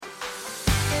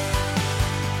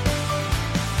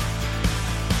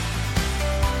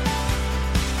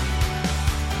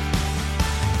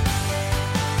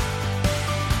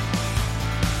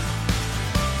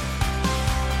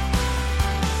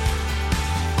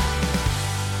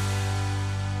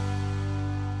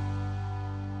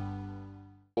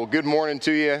Well, good morning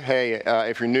to you. Hey,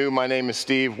 if you're new, my name is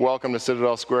Steve. Welcome to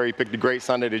Citadel Square. You picked a great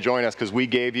Sunday to join us because we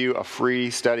gave you a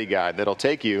free study guide that'll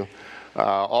take you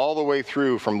all the way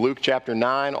through from Luke chapter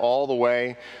 9 all the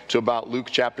way to about Luke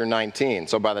chapter 19.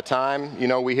 So by the time,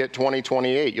 we hit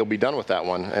 2028, you'll be done with that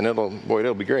one, and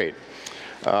it'll be great.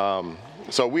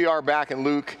 So we are back in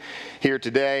Luke here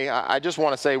today. I just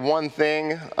want to say one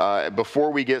thing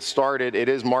before we get started. It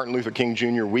is Martin Luther King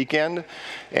Jr. weekend,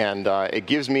 and it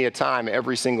gives me a time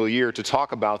every single year to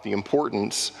talk about the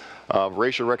importance of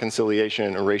racial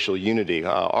reconciliation and racial unity.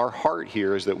 Our heart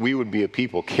here is that we would be a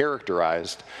people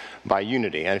characterized by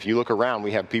unity. And if you look around,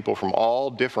 we have people from all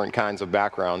different kinds of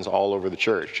backgrounds all over the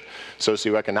church,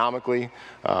 socioeconomically,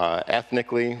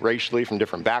 ethnically, racially, from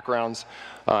different backgrounds.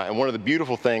 And one of the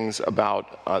beautiful things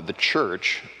about the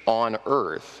church on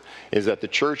earth is that the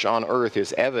church on earth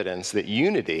is evidence that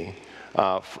unity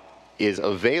is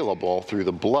available through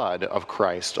the blood of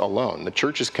Christ alone. The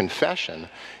church's confession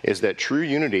is that true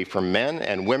unity for men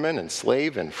and women and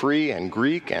slave and free and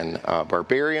Greek and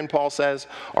barbarian, Paul says,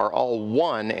 are all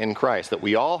one in Christ, that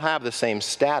we all have the same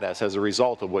status as a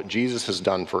result of what Jesus has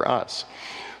done for us.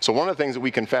 So one of the things that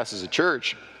we confess as a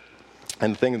church,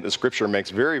 and the thing that the scripture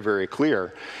makes very, very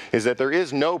clear, is that there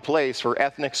is no place for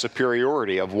ethnic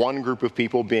superiority of one group of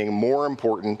people being more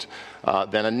important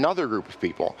than another group of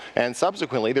people. And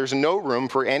subsequently, there's no room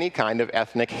for any kind of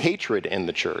ethnic hatred in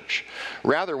the church.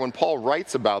 Rather, when Paul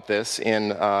writes about this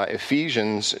in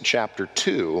Ephesians chapter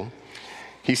 2,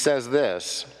 he says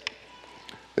this.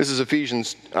 This is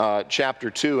Ephesians chapter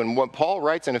 2, and what Paul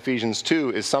writes in Ephesians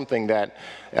 2 is something that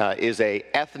is a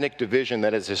ethnic division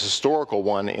that is a historical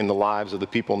one in the lives of the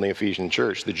people in the Ephesian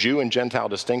church. The Jew and Gentile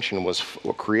distinction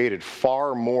created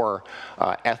far more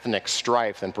ethnic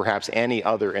strife than perhaps any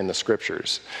other in the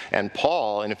scriptures. And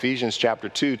Paul in Ephesians chapter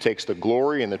 2 takes the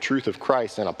glory and the truth of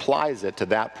Christ and applies it to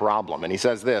that problem. And he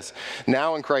says this,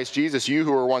 "Now in Christ Jesus, you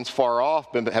who were once far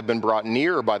off have been brought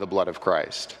near by the blood of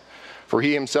Christ. For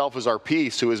he himself is our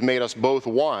peace, who has made us both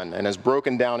one, and has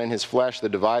broken down in his flesh the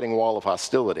dividing wall of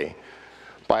hostility,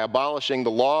 by abolishing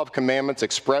the law of commandments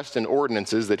expressed in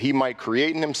ordinances, that he might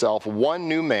create in himself one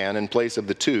new man in place of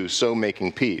the two, so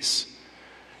making peace,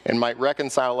 and might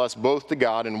reconcile us both to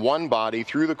God in one body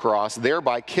through the cross,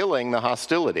 thereby killing the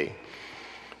hostility.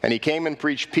 And he came and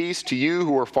preached peace to you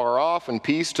who are far off, and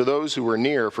peace to those who are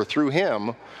near, for through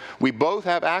him we both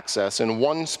have access in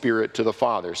one spirit to the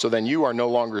Father. So then you are no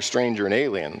longer stranger and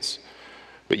aliens,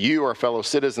 but you are fellow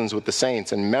citizens with the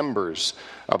saints and members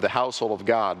of the household of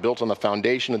God, built on the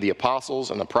foundation of the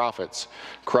apostles and the prophets,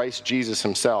 Christ Jesus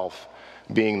himself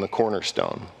being the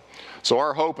cornerstone." So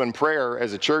our hope and prayer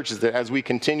as a church is that as we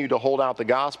continue to hold out the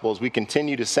gospel, as we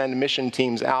continue to send mission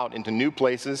teams out into new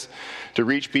places to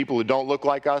reach people who don't look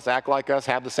like us, act like us,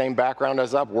 have the same background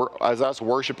as us,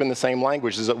 worship in the same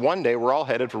language, is that one day we're all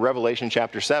headed for Revelation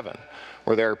chapter 7,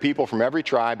 where there are people from every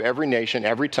tribe, every nation,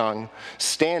 every tongue,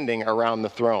 standing around the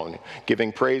throne,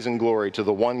 giving praise and glory to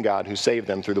the one God who saved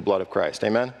them through the blood of Christ.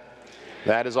 Amen?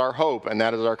 That is our hope, and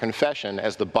that is our confession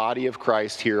as the body of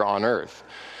Christ here on earth,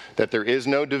 that there is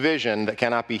no division that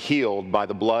cannot be healed by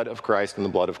the blood of Christ and the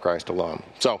blood of Christ alone.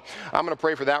 So I'm going to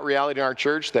pray for that reality in our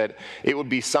church, that it would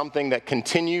be something that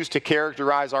continues to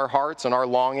characterize our hearts and our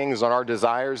longings and our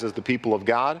desires as the people of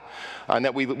God, and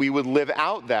that we would live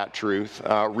out that truth,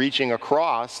 reaching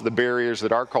across the barriers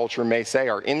that our culture may say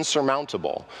are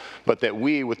insurmountable, but that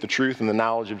we, with the truth and the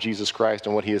knowledge of Jesus Christ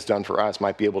and what he has done for us,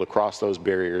 might be able to cross those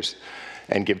barriers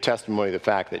and give testimony of the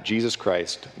fact that Jesus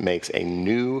Christ makes a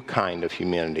new kind of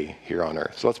humanity here on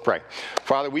earth. So let's pray.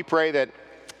 Father, we pray that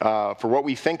for what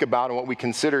we think about and what we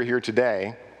consider here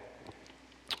today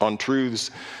on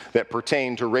truths that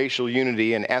pertain to racial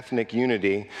unity and ethnic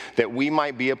unity, that we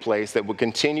might be a place that would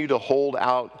continue to hold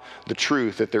out the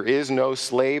truth that there is no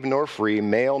slave nor free,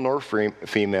 male nor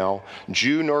female,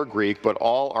 Jew nor Greek, but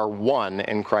all are one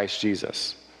in Christ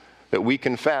Jesus. That we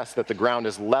confess that the ground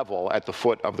is level at the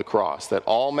foot of the cross, that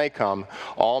all may come,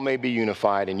 all may be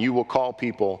unified, and you will call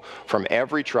people from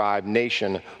every tribe,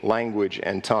 nation, language,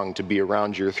 and tongue to be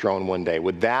around your throne one day.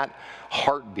 Would that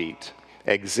heartbeat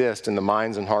exist in the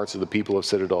minds and hearts of the people of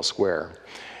Citadel Square?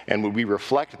 And would we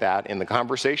reflect that in the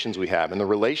conversations we have, in the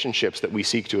relationships that we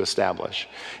seek to establish,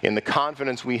 in the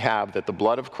confidence we have that the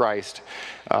blood of Christ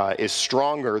is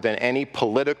stronger than any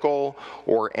political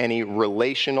or any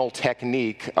relational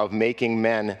technique of making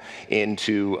men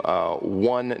into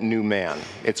one new man.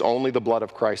 It's only the blood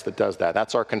of Christ that does that.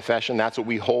 That's our confession. That's what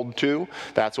we hold to.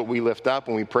 That's what we lift up,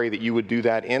 and we pray that you would do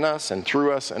that in us and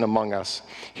through us and among us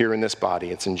here in this body.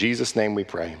 It's in Jesus' name we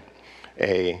pray.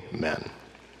 Amen.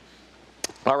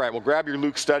 All right, well, grab your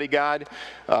Luke study guide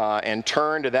and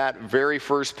turn to that very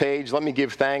first page. Let me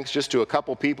give thanks just to a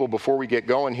couple people before we get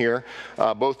going here,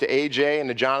 both to AJ and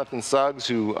to Jonathan Suggs,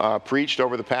 who preached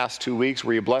over the past 2 weeks.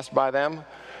 Were you blessed by them?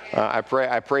 I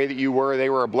pray that you were. They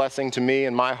were a blessing to me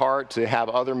and my heart. To have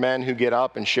other men who get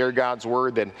up and share God's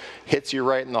word that hits you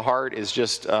right in the heart is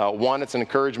just, one, it's an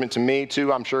encouragement to me.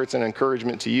 Two, I'm sure it's an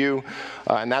encouragement to you.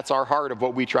 And that's our heart of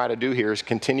what we try to do here, is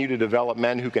continue to develop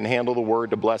men who can handle the word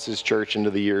to bless his church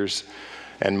into the years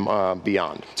and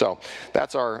beyond. So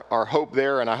that's our hope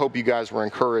there, and I hope you guys were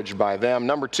encouraged by them.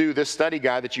 Number two, this study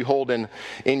guide that you hold in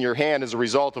your hand is a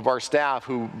result of our staff,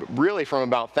 who really from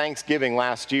about Thanksgiving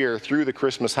last year through the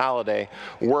Christmas holiday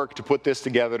worked to put this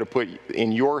together to put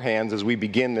in your hands as we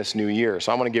begin this new year.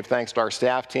 So I want to give thanks to our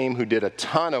staff team who did a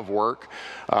ton of work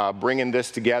bringing this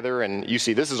together. And you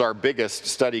see, this is our biggest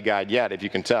study guide yet, if you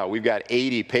can tell. We've got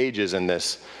 80 pages in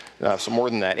this. So more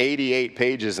than that, 88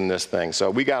 pages in this thing. So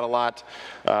we got a lot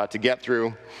to get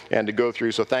through and to go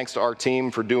through. So thanks to our team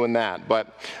for doing that.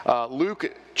 But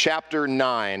Luke chapter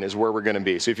 9 is where we're going to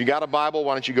be. So if you got a Bible,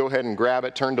 why don't you go ahead and grab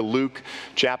it. Turn to Luke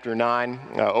chapter 9.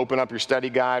 Open up your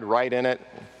study guide, write in it.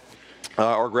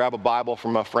 Or grab a Bible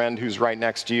from a friend who's right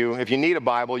next to you. If you need a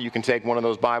Bible, you can take one of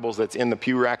those Bibles that's in the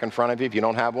pew rack in front of you. If you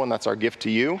don't have one, that's our gift to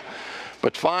you.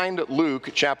 But find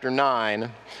Luke chapter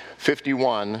 9,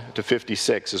 51 to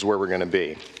 56 is where we're going to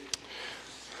be.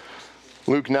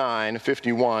 Luke 9,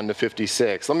 51 to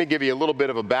 56. Let me give you a little bit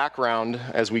of a background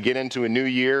as we get into a new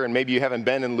year, and maybe you haven't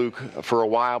been in Luke for a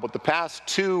while, but the past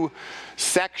two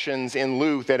sections in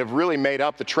Luke that have really made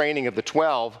up the training of the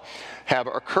 12 have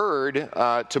occurred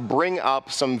to bring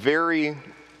up some very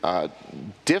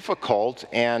difficult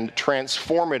and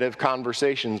transformative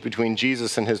conversations between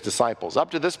Jesus and his disciples. Up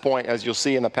to this point, as you'll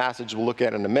see in the passage we'll look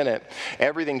at in a minute,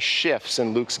 everything shifts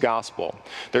in Luke's gospel.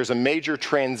 There's a major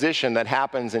transition that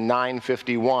happens in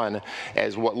 9:51,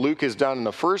 as what Luke has done in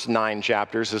the first 9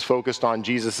 chapters is focused on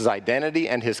Jesus' identity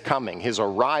and his coming, his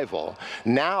arrival.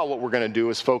 Now what we're going to do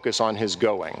is focus on his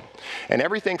going. And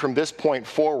everything from this point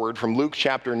forward, from Luke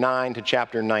chapter 9 to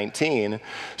chapter 19,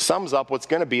 sums up what's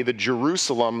going to be the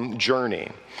Jerusalem journey,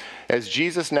 as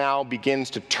Jesus now begins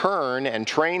to turn and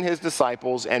train his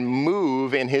disciples and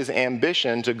move in his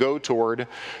ambition to go toward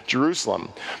Jerusalem.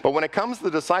 But when it comes to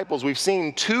the disciples, we've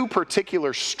seen two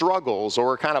particular struggles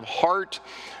or kind of heart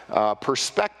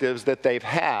perspectives that they've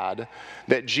had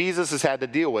that Jesus has had to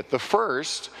deal with. The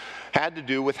first had to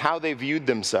do with how they viewed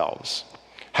themselves,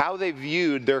 how they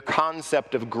viewed their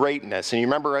concept of greatness. And you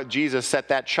remember Jesus set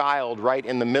that child right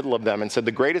in the middle of them and said,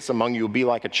 the greatest among you will be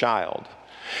like a child.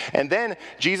 And then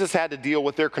Jesus had to deal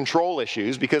with their control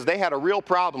issues, because they had a real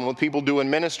problem with people doing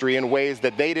ministry in ways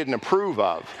that they didn't approve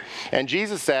of. And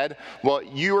Jesus said, well,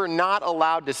 you are not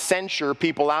allowed to censure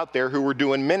people out there who are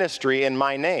doing ministry in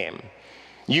my name.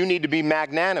 You need to be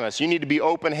magnanimous. You need to be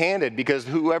open-handed, because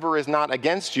whoever is not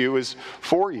against you is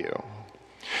for you.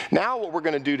 Now what we're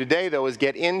going to do today, though, is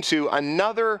get into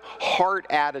another heart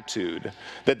attitude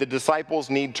that the disciples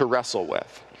need to wrestle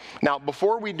with. Now,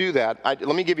 before we do that,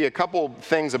 let me give you a couple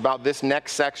things about this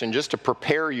next section just to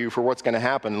prepare you for what's going to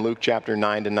happen in Luke chapter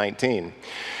 9 to 19.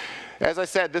 As I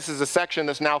said, this is a section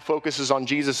that now focuses on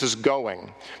Jesus'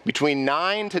 going. Between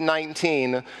 9 to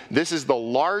 19, this is the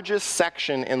largest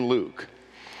section in Luke.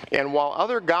 And while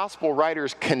other gospel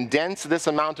writers condense this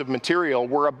amount of material,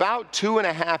 we're about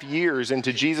 2.5 years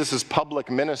into Jesus'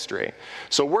 public ministry.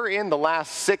 So we're in the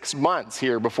last 6 months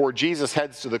here before Jesus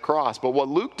heads to the cross. But what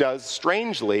Luke does,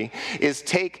 strangely, is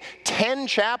take 10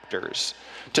 chapters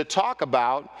to talk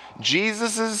about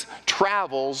Jesus'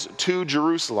 travels to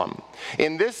Jerusalem.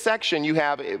 In this section, you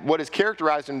have what is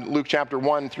characterized in Luke chapter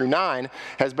 1 through 9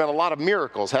 has been a lot of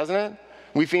miracles, hasn't it?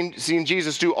 We've seen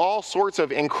Jesus do all sorts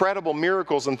of incredible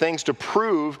miracles and things to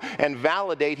prove and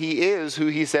validate he is who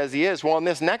he says he is. Well, in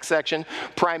this next section,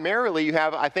 primarily you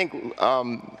have, I think, you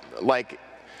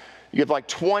have like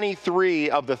 23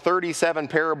 of the 37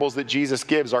 parables that Jesus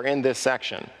gives are in this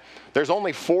section. There's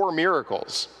only 4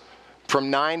 miracles from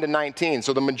 9 to 19.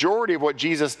 So the majority of what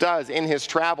Jesus does in his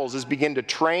travels is begin to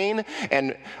train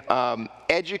and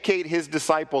educate his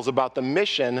disciples about the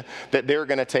mission that they're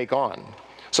going to take on.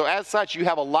 So as such, you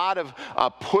have a lot of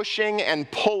pushing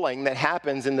and pulling that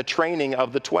happens in the training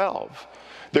of the 12.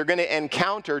 They're going to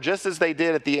encounter, just as they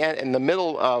did at the end, in the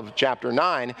middle of chapter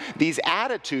 9, these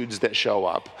attitudes that show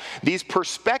up, these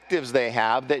perspectives they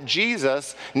have that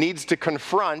Jesus needs to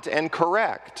confront and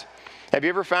correct. Have you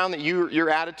ever found that your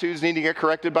attitudes need to get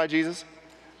corrected by Jesus?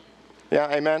 Yeah,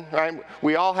 amen. Right?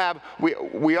 We all have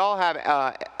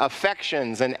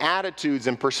affections and attitudes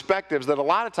and perspectives that a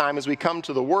lot of time as we come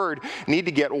to the Word need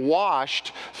to get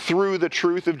washed through the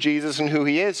truth of Jesus and who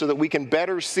He is, so that we can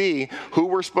better see who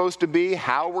we're supposed to be,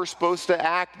 how we're supposed to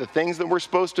act, the things that we're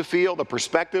supposed to feel, the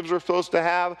perspectives we're supposed to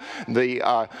have,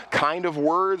 the kind of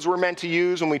words we're meant to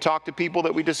use when we talk to people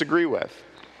that we disagree with.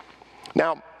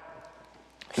 Now,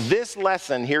 this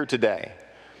lesson here today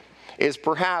is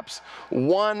perhaps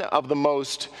one of the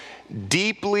most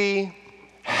deeply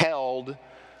held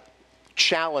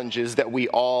challenges that we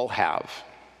all have.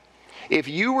 If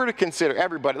you were to consider,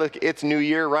 everybody, look, it's New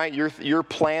Year, right? You're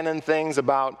planning things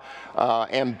about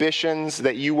ambitions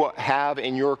that you have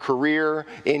in your career,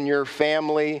 in your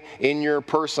family, in your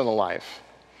personal life.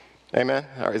 Amen?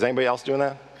 Or is anybody else doing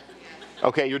that?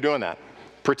 Okay, you're doing that.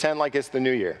 Pretend like it's the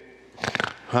New Year.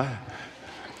 Huh?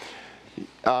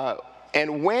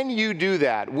 And when you do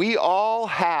that, we all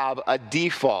have a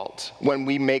default when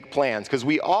we make plans, because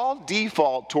we all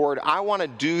default toward, I want to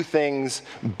do things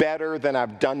better than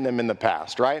I've done them in the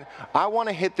past, right? I want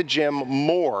to hit the gym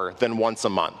more than once a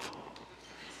month.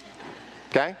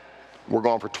 Okay? We're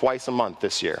going for twice a month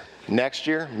this year. Next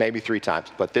year, maybe 3 times.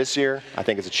 But this year, I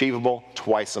think it's achievable.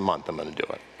 Twice a month I'm going to do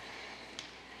it.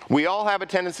 We all have a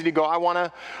tendency to go, I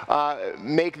want to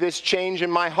make this change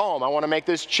in my home. I want to make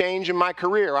this change in my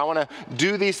career. I want to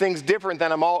do these things different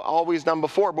than I've always done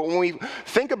before. But when we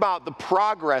think about the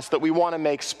progress that we want to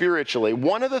make spiritually,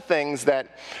 one of the things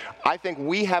that I think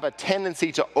we have a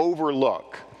tendency to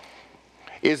overlook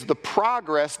is the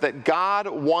progress that God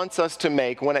wants us to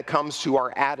make when it comes to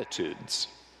our attitudes.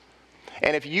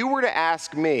 And if you were to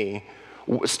ask me,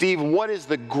 Steve, what is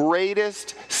the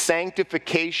greatest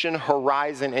sanctification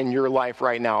horizon in your life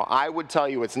right now? I would tell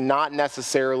you it's not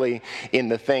necessarily in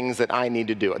the things that I need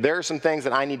to do. There are some things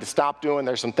that I need to stop doing.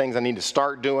 There's some things I need to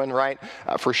start doing, right?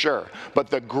 For sure. But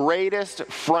the greatest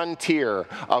frontier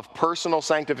of personal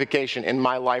sanctification in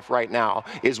my life right now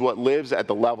is what lives at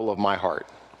the level of my heart.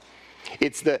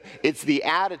 It's the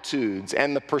attitudes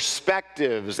and the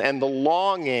perspectives and the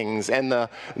longings and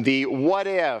the what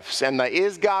ifs and the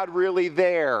is God really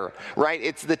there, right?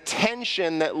 It's the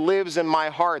tension that lives in my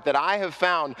heart that I have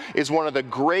found is one of the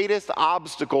greatest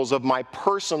obstacles of my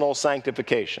personal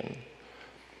sanctification.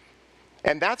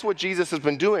 And that's what Jesus has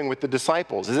been doing with the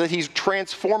disciples, is that He's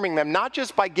transforming them, not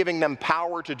just by giving them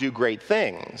power to do great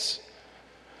things,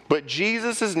 but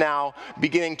Jesus is now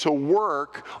beginning to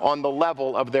work on the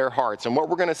level of their hearts. And what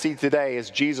we're going to see today is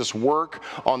Jesus work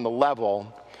on the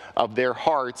level of their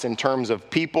hearts in terms of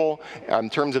people, in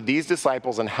terms of these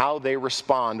disciples and how they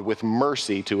respond with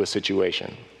mercy to a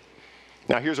situation.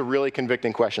 Now, here's a really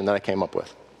convicting question that I came up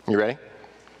with. You ready?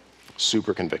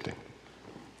 Super convicting.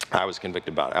 I was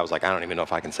convicted about it. I was like, I don't even know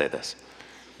if I can say this.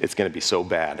 It's going to be so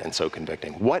bad and so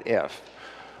convicting. What if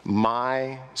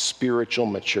my spiritual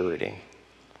maturity,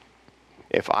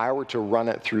 if I were to run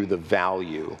it through the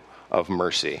value of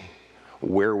mercy,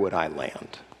 where would I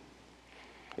land?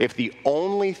 If the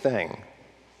only thing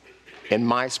in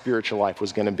my spiritual life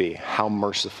was going to be, how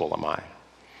merciful am I?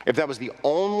 If that was the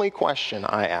only question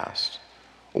I asked,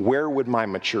 where would my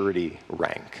maturity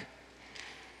rank?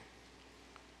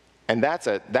 And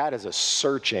that is a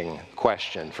searching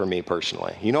question for me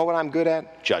personally. You know what I'm good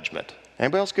at? Judgment.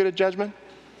 Anybody else good at judgment?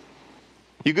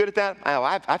 You good at that?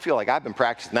 I feel like I've been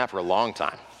practicing that for a long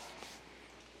time.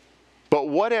 But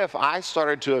what if I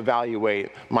started to evaluate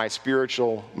my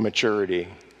spiritual maturity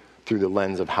through the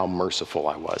lens of how merciful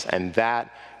I was? And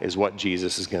that is what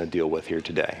Jesus is going to deal with here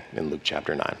today in Luke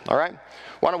chapter 9. All right?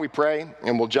 Why don't we pray,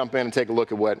 and we'll jump in and take a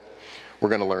look at what we're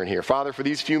going to learn here. Father, for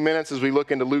these few minutes as we look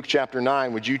into Luke chapter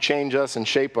 9, would you change us and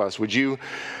shape us? Would you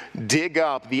dig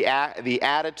up the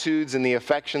attitudes and the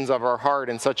affections of our heart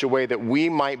in such a way that we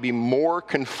might be more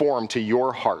conformed to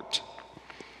your heart?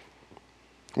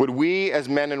 Would we as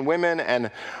men and women and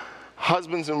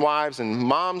husbands and wives and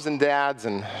moms and dads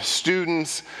and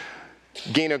students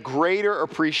gain a greater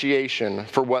appreciation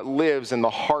for what lives in the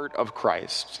heart of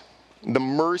Christ, the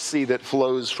mercy that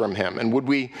flows from him? And would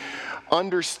we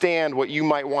understand what you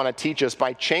might want to teach us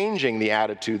by changing the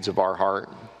attitudes of our heart,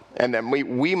 and that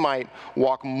we might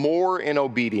walk more in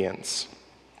obedience,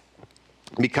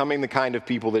 becoming the kind of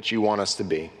people that you want us to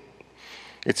be.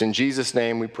 It's in Jesus'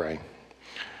 name we pray.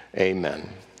 Amen.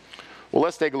 Well,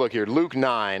 let's take a look here. Luke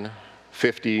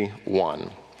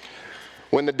 9:51.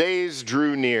 When the days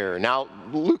drew near. Now,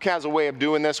 Luke has a way of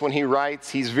doing this when he writes.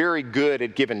 He's very good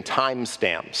at giving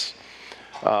timestamps.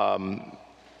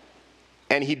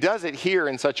 And he does it here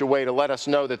in such a way to let us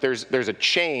know that there's a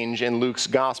change in Luke's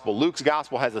gospel. Luke's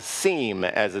gospel has a seam,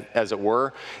 as it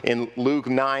were, in Luke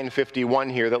 9:51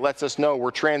 here that lets us know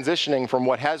we're transitioning from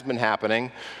what has been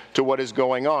happening to what is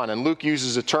going on. And Luke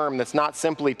uses a term that's not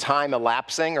simply time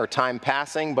elapsing or time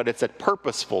passing, but it's a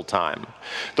purposeful time.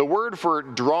 The word for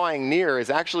drawing near is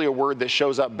actually a word that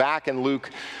shows up back in Luke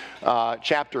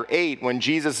chapter 8 when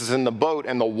Jesus is in the boat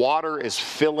and the water is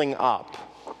filling up.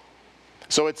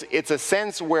 So it's a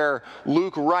sense where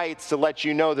Luke writes to let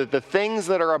you know that the things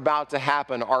that are about to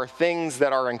happen are things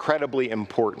that are incredibly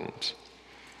important.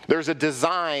 There's a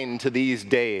design to these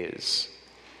days.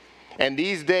 And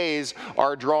these days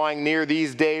are drawing near.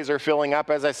 These days are filling up.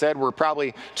 As I said, we're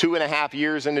probably 2.5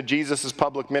 years into Jesus'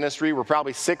 public ministry. We're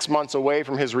probably 6 months away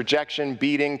from his rejection,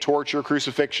 beating, torture,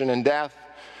 crucifixion, and death.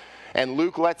 And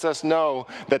Luke lets us know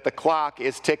that the clock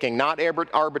is ticking, not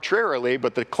arbitrarily,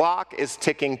 but the clock is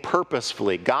ticking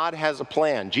purposefully. God has a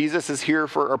plan. Jesus is here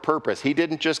for a purpose. He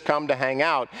didn't just come to hang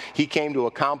out. He came to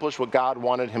accomplish what God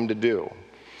wanted him to do.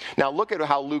 Now look at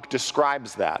how Luke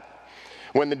describes that.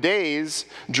 When the days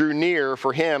drew near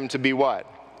for him to be what?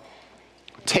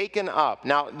 Taken up.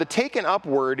 Now, the taken up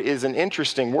word is an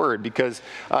interesting word because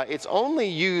it's only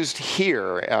used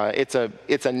here. It's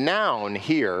a noun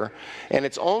here, and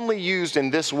it's only used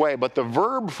in this way, but the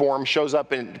verb form shows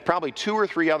up in probably 2 or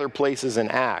 3 other places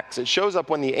in Acts. It shows up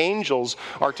when the angels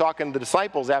are talking to the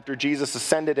disciples after Jesus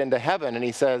ascended into heaven, and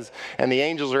he says, and the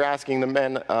angels are asking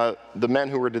the men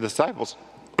who were the disciples,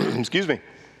 excuse me,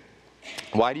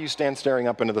 why do you stand staring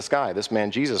up into the sky? This man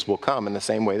Jesus will come in the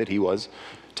same way that he was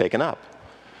taken up.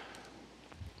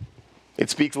 It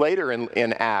speaks later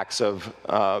in Acts of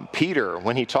Peter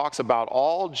when he talks about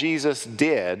all Jesus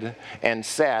did and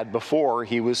said before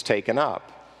he was taken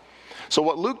up. So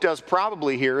what Luke does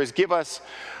probably here is give us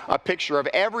a picture of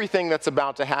everything that's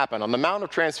about to happen. On the Mount of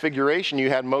Transfiguration,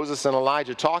 you had Moses and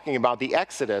Elijah talking about the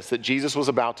exodus that Jesus was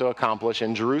about to accomplish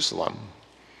in Jerusalem.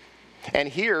 And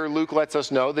here, Luke lets us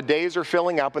know the days are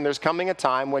filling up and there's coming a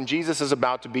time when Jesus is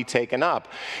about to be taken up.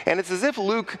 And it's as if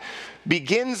Luke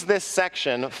begins this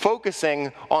section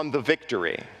focusing on the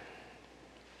victory.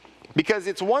 Because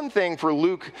it's one thing for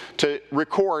Luke to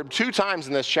record 2 times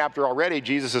in this chapter already,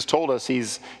 Jesus has told us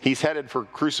he's headed for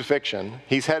crucifixion,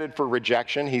 he's headed for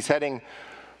rejection, he's heading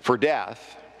for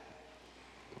death.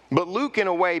 But Luke, in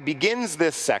a way, begins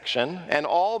this section and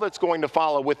all that's going to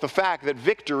follow with the fact that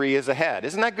victory is ahead.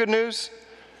 Isn't that good news?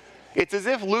 It's as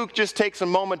if Luke just takes a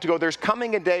moment to go, there's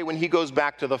coming a day when he goes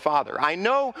back to the Father. I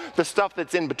know the stuff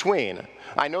that's in between.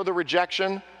 I know the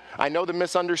rejection. I know the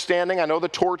misunderstanding. I know the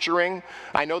torturing.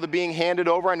 I know the being handed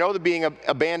over. I know the being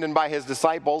abandoned by his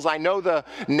disciples. I know the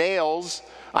nails.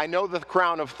 I know the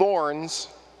crown of thorns.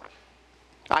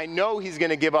 I know he's going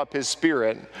to give up his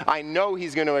spirit. I know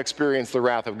he's going to experience the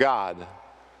wrath of God.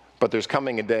 But there's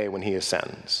coming a day when he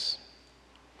ascends.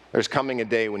 There's coming a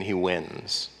day when he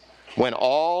wins. When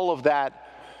all of that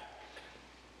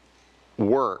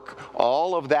work,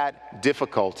 all of that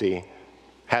difficulty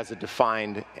has a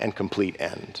defined and complete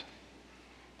end.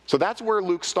 So that's where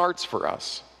Luke starts for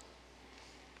us.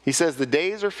 He says the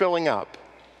days are filling up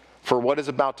for what is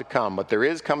about to come, but there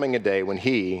is coming a day when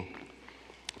he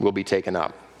will be taken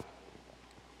up.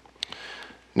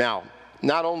 Now,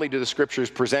 not only do the scriptures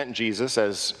present Jesus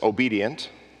as obedient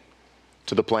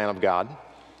to the plan of God,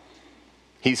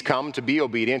 he's come to be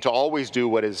obedient, to always do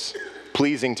what is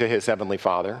pleasing to his heavenly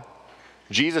Father.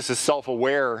 Jesus is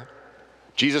self-aware.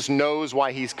 Jesus knows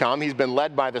why he's come. He's been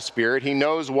led by the Spirit. He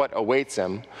knows what awaits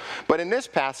him. But in this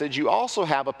passage, you also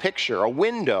have a picture, a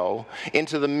window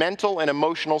into the mental and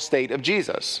emotional state of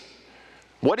Jesus.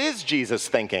 What is Jesus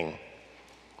thinking?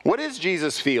 What is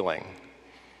Jesus feeling?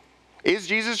 Is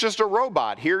Jesus just a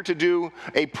robot here to do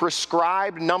a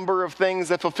prescribed number of things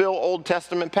that fulfill Old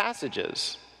Testament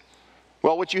passages?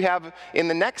 Well, what you have in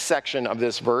the next section of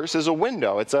this verse is a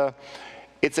window. It's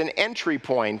an entry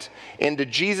point into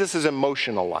Jesus'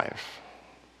 emotional life.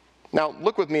 Now,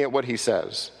 look with me at what he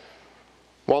says.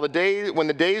 When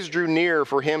the days drew near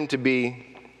for him to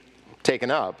be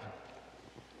taken up,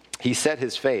 he set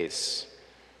his face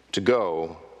to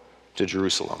go to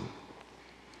Jerusalem.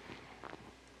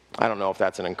 I don't know if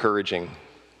that's an encouraging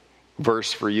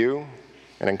verse for you,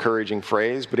 an encouraging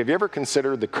phrase, but have you ever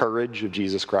considered the courage of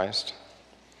Jesus Christ?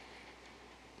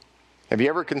 Have you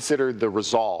ever considered the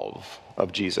resolve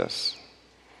of Jesus,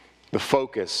 the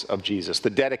focus of Jesus, the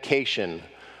dedication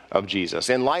of Jesus?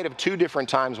 In light of 2 different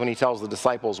times when he tells the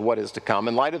disciples what is to come,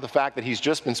 in light of the fact that he's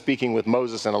just been speaking with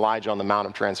Moses and Elijah on the Mount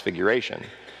of Transfiguration,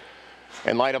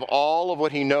 in light of all of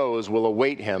what he knows will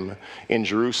await him in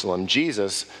Jerusalem,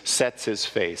 Jesus sets his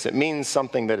face. It means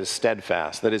something that is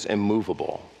steadfast, that is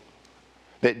immovable.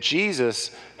 that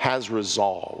Jesus has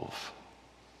resolve.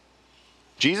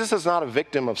 Jesus is not a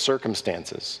victim of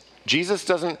circumstances. Jesus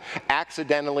doesn't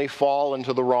accidentally fall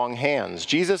into the wrong hands.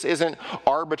 Jesus isn't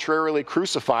arbitrarily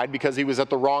crucified because he was at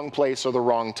the wrong place or the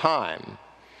wrong time.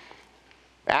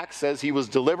 Acts says he was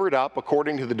delivered up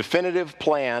according to the definitive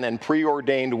plan and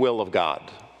preordained will of God.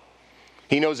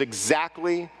 He knows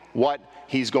exactly what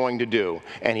he's going to do,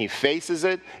 and he faces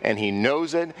it, and he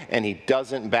knows it, and he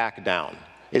doesn't back down.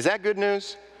 Is that good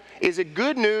news? Is it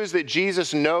good news that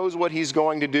Jesus knows what he's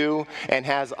going to do and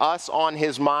has us on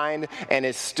his mind and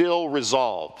is still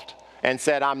resolved and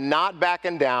said, I'm not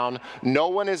backing down, no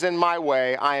one is in my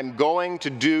way, I am going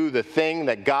to do the thing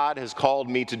that God has called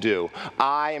me to do.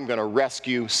 I am going to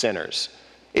rescue sinners.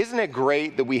 Isn't it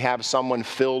great that we have someone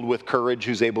filled with courage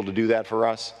who's able to do that for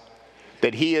us?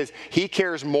 That he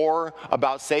cares more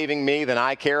about saving me than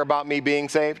I care about me being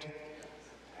saved?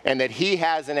 And that he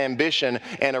has an ambition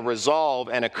and a resolve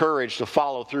and a courage to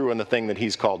follow through in the thing that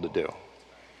he's called to do.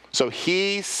 So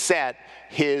he set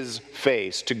his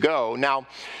face to go. Now,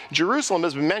 Jerusalem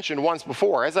has been mentioned once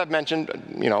before, as I've mentioned,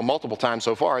 multiple times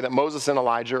so far, that Moses and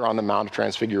Elijah are on the Mount of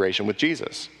Transfiguration with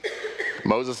Jesus.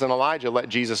 Moses and Elijah let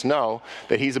Jesus know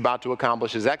that he's about to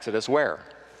accomplish his exodus where?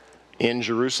 In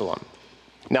Jerusalem.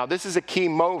 Now, this is a key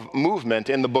movement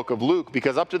in the book of Luke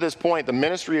because up to this point, the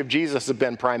ministry of Jesus has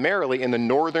been primarily in the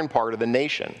northern part of the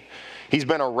nation. He's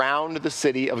been around the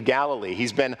city of Galilee.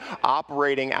 He's been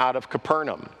operating out of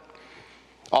Capernaum.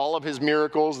 All of his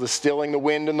miracles, the stilling the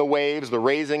wind and the waves, the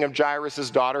raising of Jairus'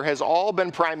 daughter, has all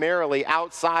been primarily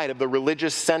outside of the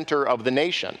religious center of the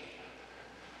nation.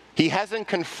 He hasn't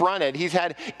confronted, he's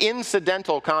had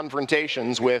incidental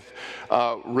confrontations with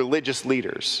religious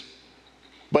leaders.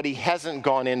 But he hasn't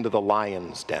gone into the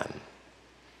lion's den.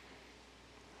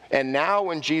 And now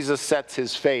when Jesus sets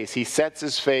his face, he sets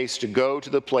his face to go to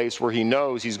the place where he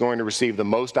knows he's going to receive the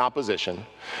most opposition,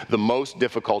 the most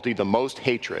difficulty, the most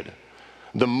hatred,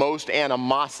 the most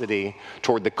animosity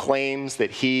toward the claims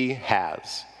that he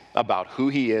has about who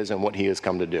he is and what he has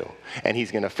come to do. And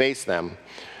he's going to face them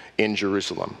in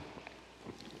Jerusalem.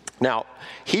 Now,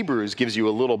 Hebrews gives you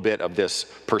a little bit of this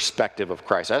perspective of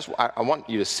Christ. I want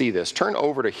you to see this. Turn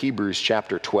over to Hebrews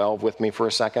chapter 12 with me for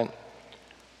a second,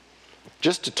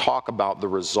 just to talk about the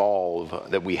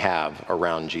resolve that we have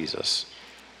around Jesus.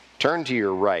 Turn to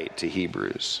your right to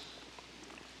Hebrews.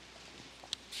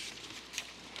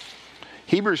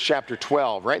 Hebrews chapter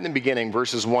 12, right in the beginning,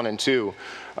 verses 1 and 2,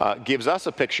 gives us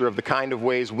a picture of the kind of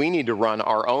ways we need to run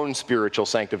our own spiritual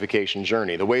sanctification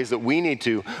journey, the ways that we need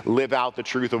to live out the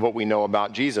truth of what we know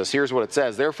about Jesus. Here's what it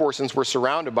says. Therefore, since we're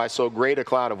surrounded by so great a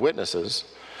cloud of witnesses,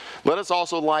 let us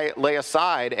also lay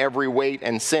aside every weight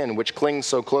and sin which clings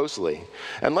so closely,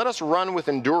 and let us run with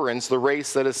endurance the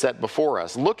race that is set before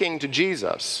us, looking to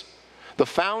Jesus, the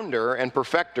founder and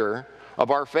perfecter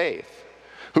of our faith,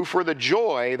 who for the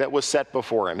joy that was set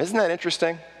before him. Isn't that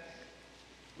interesting?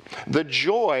 The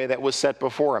joy that was set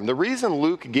before him. The reason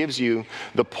Luke gives you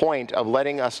the point of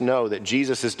letting us know that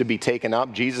Jesus is to be taken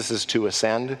up, Jesus is to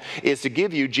ascend, is to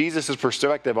give you Jesus'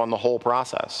 perspective on the whole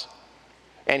process.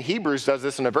 And Hebrews does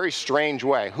this in a very strange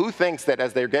way. Who thinks that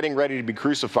as they're getting ready to be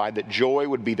crucified, that joy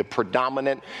would be the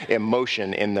predominant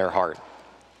emotion in their heart?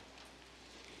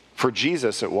 For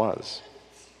Jesus it was.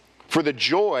 For the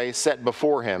joy set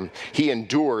before him, he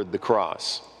endured the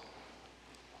cross.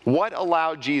 What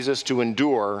allowed Jesus to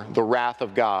endure the wrath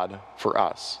of God for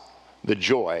us? The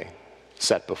joy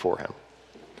set before him.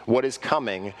 What is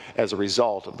coming as a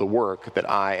result of the work that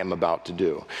I am about to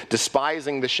do?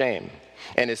 Despising the shame,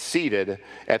 and is seated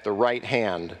at the right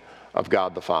hand of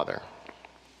God the Father.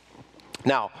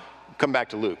 Now, come back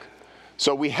to Luke.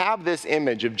 So we have this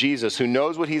image of Jesus who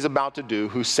knows what he's about to do,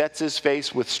 who sets his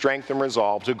face with strength and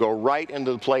resolve to go right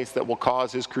into the place that will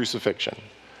cause his crucifixion.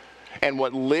 And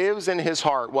what lives in his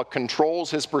heart, what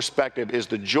controls his perspective, is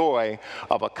the joy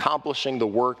of accomplishing the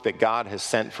work that God has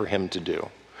sent for him to do.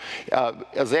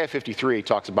 Isaiah 53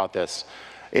 talks about this.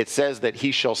 It says that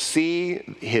he shall see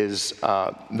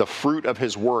the fruit of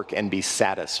his work and be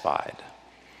satisfied.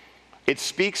 It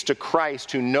speaks to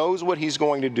Christ who knows what he's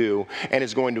going to do and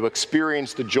is going to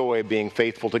experience the joy of being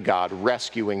faithful to God,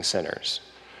 rescuing sinners.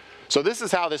 So this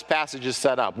is how this passage is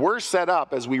set up. We're set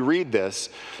up as we read this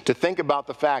to think about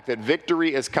the fact that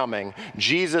victory is coming,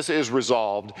 Jesus is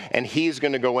resolved, and he's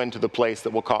going to go into the place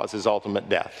that will cause his ultimate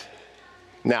death.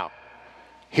 Now,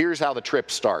 here's how the trip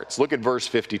starts. Look at verse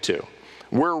 52.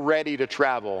 We're ready to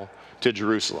travel to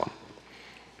Jerusalem.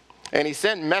 And he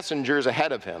sent messengers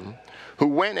ahead of him who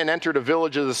went and entered a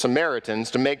village of the Samaritans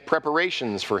to make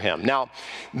preparations for him. Now,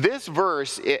 this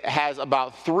verse, it has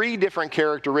about 3 different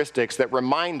characteristics that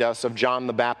remind us of John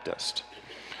the Baptist.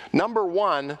 Number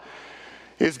one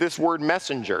is this word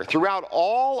messenger. Throughout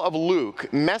all of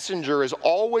Luke, messenger is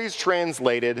always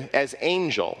translated as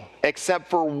angel, except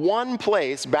for one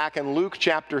place back in Luke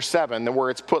chapter 7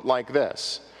 where it's put like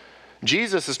this.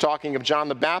 Jesus is talking of John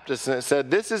the Baptist, and it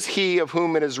said, "This is he of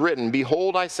whom it is written,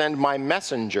 Behold, I send my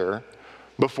messenger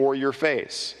before your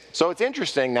face." So it's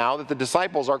interesting now that the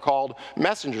disciples are called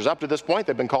messengers. Up to this point,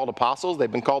 they've been called apostles,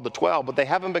 they've been called the 12, but they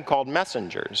haven't been called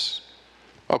messengers.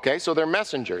 Okay, so they're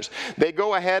messengers. They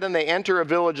go ahead and they enter a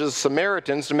village of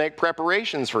Samaritans to make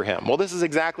preparations for him. Well, this is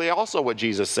exactly also what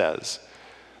Jesus says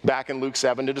back in Luke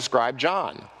 7 to describe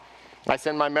John. "I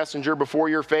send my messenger before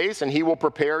your face, and he will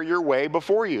prepare your way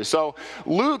before you." So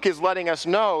Luke is letting us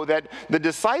know that the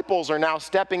disciples are now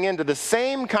stepping into the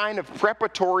same kind of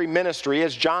preparatory ministry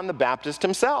as John the Baptist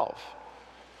himself.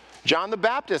 John the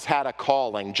Baptist had a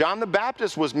calling. John the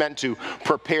Baptist was meant to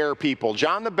prepare people.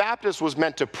 John the Baptist was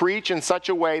meant to preach in such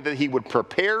a way that he would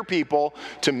prepare people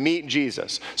to meet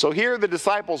Jesus. So here are the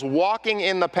disciples walking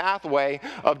in the pathway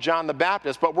of John the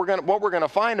Baptist. But what we're going to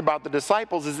find about the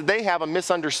disciples is that they have a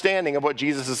misunderstanding of what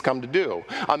Jesus has come to do,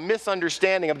 a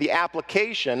misunderstanding of the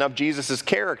application of Jesus'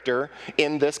 character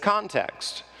in this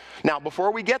context. Now, before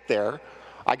we get there,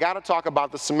 I got to talk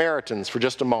about the Samaritans for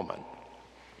just a moment.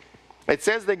 It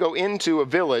says they go into a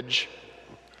village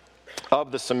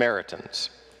of the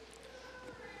Samaritans.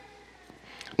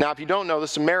 Now, if you don't know, the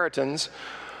Samaritans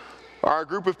are a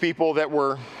group of people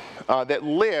that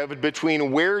lived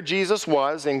between where Jesus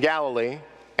was in Galilee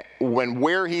and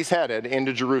where he's headed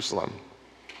into Jerusalem.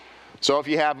 So if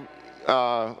you have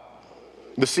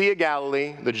the Sea of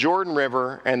Galilee, the Jordan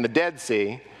River, and the Dead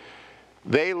Sea,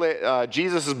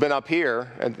 Jesus has been up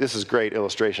here, and this is a great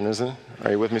illustration, isn't it?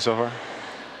 Are you with me so far?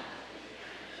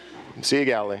 Sea of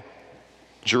Galilee,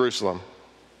 Jerusalem,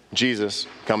 Jesus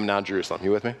coming down Jerusalem.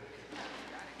 You with me?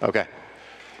 Okay.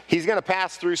 He's going to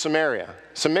pass through Samaria.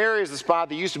 Samaria is the spot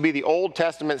that used to be the Old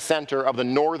Testament center of the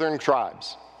northern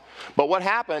tribes. But what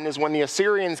happened is when the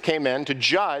Assyrians came in to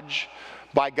judge,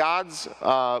 by God's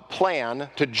plan,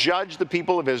 to judge the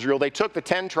people of Israel, they took the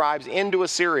 10 tribes into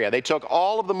Assyria. They took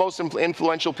all of the most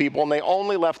influential people, and they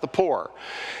only left the poor.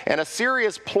 And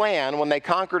Assyria's plan, when they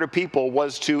conquered a people,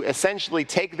 was to essentially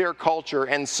take their culture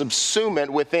and subsume it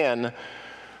within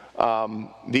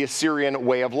the Assyrian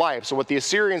way of life. So what the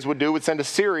Assyrians would do would send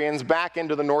Assyrians back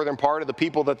into the northern part of the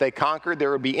people that they conquered.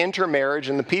 There would be intermarriage,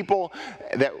 and the people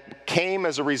that came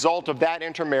as a result of that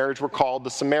intermarriage were called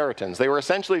the Samaritans. They were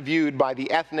essentially viewed by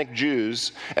the ethnic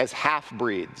Jews as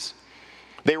half-breeds.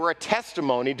 They were a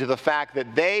testimony to the fact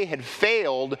that they had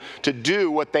failed to do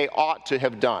what they ought to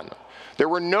have done. There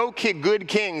were no good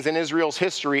kings in Israel's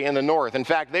history in the north. In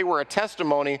fact, they were a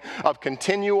testimony of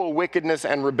continual wickedness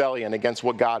and rebellion against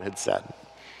what God had said.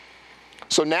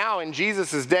 So now in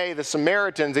Jesus' day, the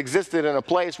Samaritans existed in a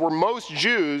place where most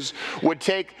Jews would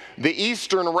take the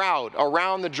eastern route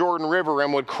around the Jordan River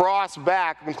and would cross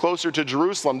back and closer to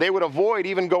Jerusalem. They would avoid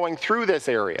even going through this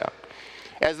area.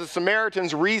 As the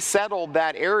Samaritans resettled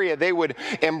that area, they would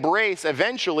embrace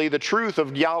eventually the truth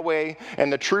of Yahweh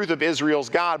and the truth of Israel's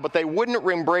God, but they wouldn't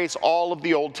embrace all of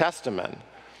the Old Testament.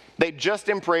 They'd just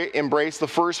embrace the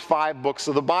first 5 books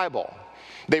of the Bible.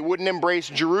 They wouldn't embrace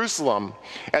Jerusalem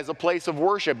as a place of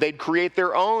worship. They'd create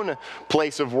their own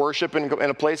place of worship in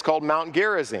a place called Mount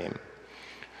Gerizim.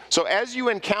 So as you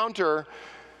encounter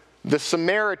the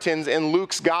Samaritans in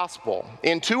Luke's gospel,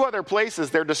 in 2 other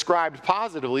places they're described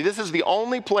positively. This is the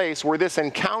only place where this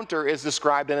encounter is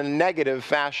described in a negative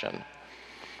fashion.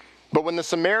 But when the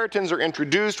Samaritans are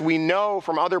introduced, we know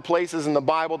from other places in the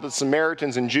Bible that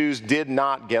Samaritans and Jews did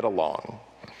not get along.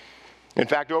 In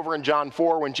fact, over in John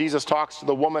 4, when Jesus talks to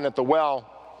the woman at the well,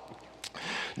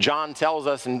 John tells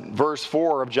us in verse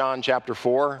 4 of John chapter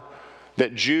 4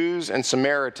 that Jews and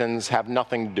Samaritans have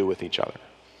nothing to do with each other.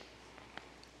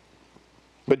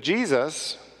 But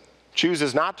Jesus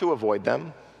chooses not to avoid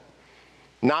them,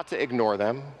 not to ignore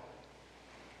them,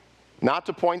 not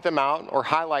to point them out or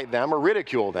highlight them or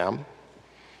ridicule them.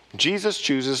 Jesus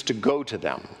chooses to go to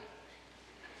them.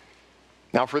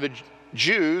 Now, for the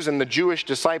Jews and the Jewish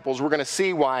disciples, we're going to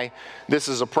see why this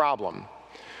is a problem.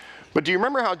 But do you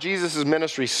remember how Jesus'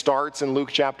 ministry starts in Luke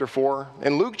chapter 4?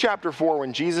 In Luke chapter 4,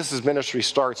 when Jesus' ministry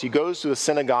starts, he goes to the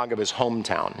synagogue of his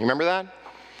hometown. You remember that?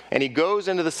 And he goes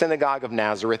into the synagogue of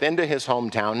Nazareth, into his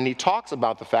hometown, and he talks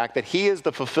about the fact that he is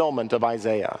the fulfillment of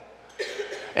Isaiah.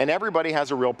 And everybody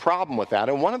has a real problem with that.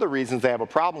 And one of the reasons they have a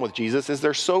problem with Jesus is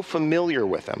they're so familiar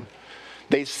with him.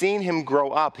 They've seen him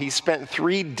grow up. He spent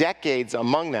 3 decades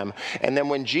among them. And then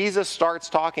when Jesus starts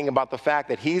talking about the fact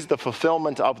that he's the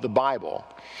fulfillment of the Bible,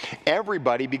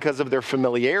 everybody, because of their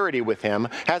familiarity with him,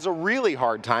 has a really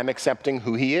hard time accepting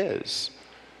who he is.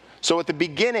 So at the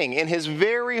beginning, in his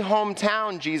very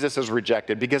hometown, Jesus is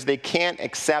rejected because they can't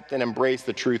accept and embrace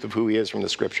the truth of who he is from the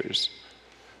scriptures.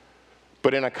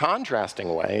 But in a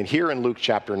contrasting way, and here in Luke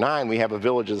chapter 9, we have a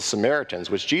village of the Samaritans,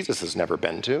 which Jesus has never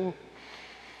been to.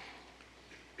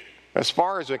 As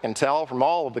far as we can tell from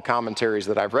all of the commentaries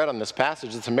that I've read on this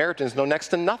passage, the Samaritans know next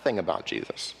to nothing about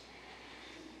Jesus.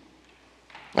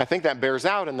 I think that bears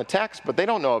out in the text, but they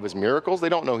don't know of his miracles. They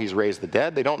don't know he's raised the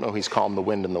dead. They don't know he's calmed the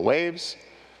wind and the waves.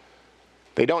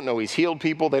 They don't know he's healed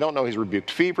people. They don't know he's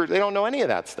rebuked fevers. They don't know any of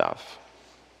that stuff.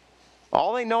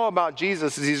 All they know about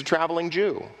Jesus is he's a traveling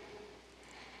Jew.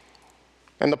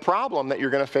 And the problem that you're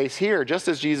going to face here, just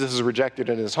as Jesus is rejected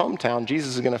in his hometown,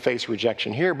 Jesus is going to face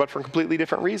rejection here, but for completely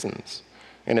different reasons.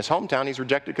 In his hometown, he's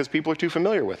rejected because people are too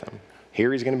familiar with him.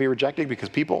 Here, he's going to be rejected because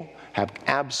people have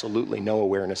absolutely no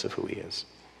awareness of who he is.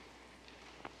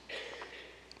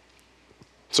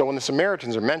 So when the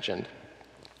Samaritans are mentioned,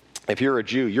 if you're a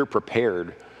Jew, you're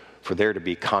prepared for there to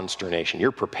be consternation.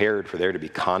 You're prepared for there to be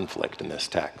conflict in this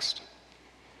text.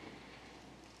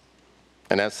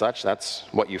 And as such, that's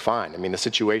what you find. I mean, the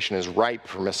situation is ripe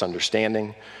for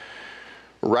misunderstanding,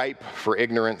 ripe for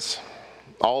ignorance.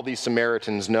 All these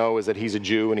Samaritans know is that he's a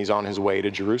Jew and he's on his way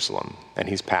to Jerusalem and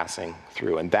he's passing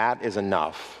through. And that is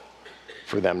enough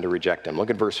for them to reject him. Look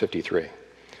at verse 53.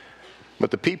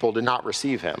 But the people did not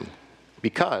receive him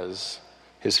because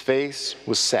his face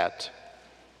was set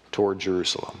toward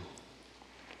Jerusalem.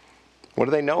 What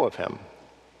do they know of him?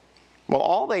 Well,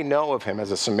 all they know of him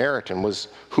as a Samaritan was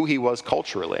who he was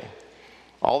culturally.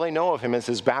 All they know of him is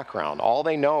his background. All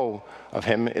they know of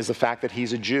him is the fact that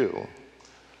he's a Jew.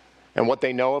 And what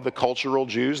they know of the cultural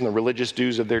Jews and the religious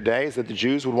Jews of their day is that the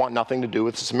Jews would want nothing to do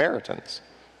with the Samaritans.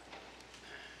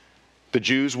 The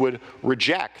Jews would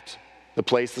reject the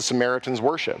place the Samaritans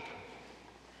worship.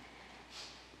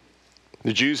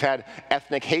 The Jews had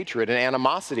ethnic hatred and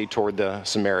animosity toward the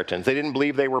Samaritans. They didn't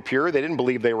believe they were pure. They didn't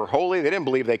believe they were holy. They didn't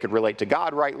believe they could relate to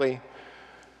God rightly.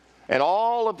 And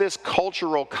all of this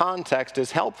cultural context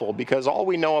is helpful because all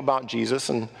we know about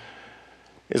Jesus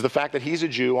is the fact that he's a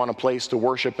Jew on a place to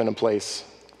worship in a place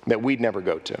that we'd never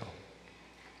go to.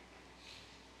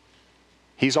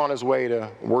 He's on his way to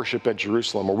worship at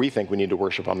Jerusalem, where we think we need to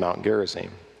worship on Mount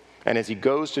Gerizim. And as he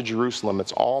goes to Jerusalem,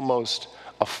 it's almost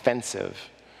offensive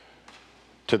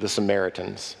to the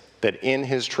Samaritans that in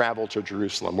his travel to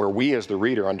Jerusalem, where we as the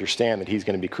reader understand that he's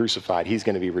going to be crucified, he's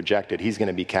going to be rejected, he's going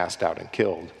to be cast out and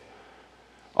killed,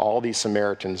 all these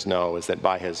Samaritans know is that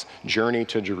by his journey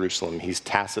to Jerusalem, he's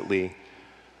tacitly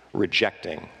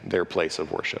rejecting their place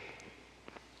of worship.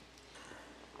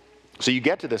 So you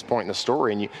get to this point in the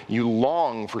story and you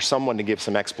long for someone to give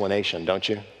some explanation, don't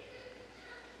you?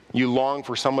 You long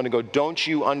for someone to go, don't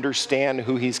you understand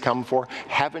who he's come for?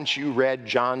 Haven't you read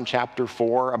John chapter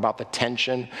 4 about the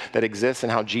tension that exists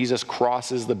and how Jesus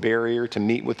crosses the barrier to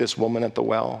meet with this woman at the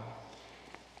well?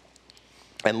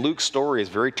 And Luke's story is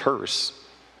very terse.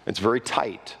 It's very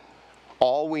tight.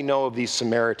 All we know of these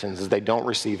Samaritans is they don't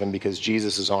receive him because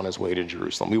Jesus is on his way to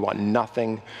Jerusalem. We want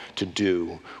nothing to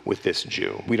do with this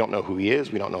Jew. We don't know who he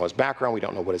is. We don't know his background. We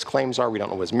don't know what his claims are. We don't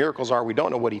know what his miracles are. We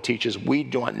don't know what he teaches. We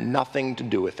want nothing to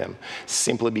do with him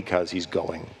simply because he's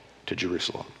going to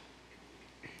Jerusalem.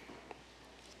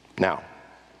 Now,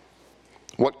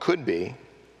 what could be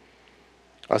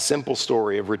a simple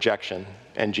story of rejection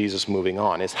and Jesus moving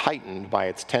on is heightened by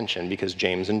its tension because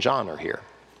James and John are here.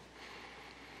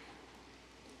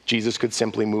 Jesus could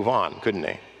simply move on, couldn't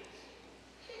he?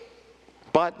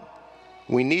 But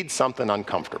we need something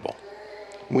uncomfortable.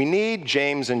 We need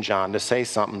James and John to say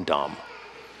something dumb.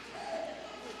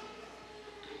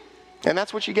 And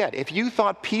that's what you get. If you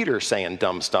thought Peter saying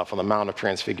dumb stuff on the Mount of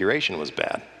Transfiguration was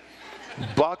bad,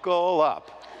 buckle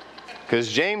up.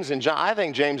 Because I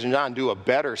think James and John do a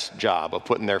better job of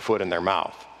putting their foot in their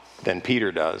mouth than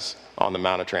Peter does on the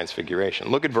Mount of Transfiguration.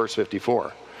 Look at verse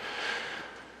 54.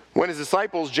 When his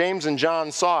disciples, James and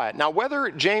John, saw it. Now, whether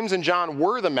James and John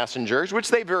were the messengers, which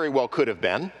they very well could have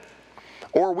been,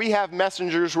 or we have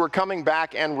messengers who are coming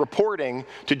back and reporting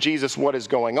to Jesus what is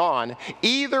going on,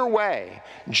 either way,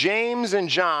 James and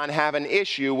John have an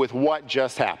issue with what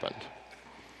just happened.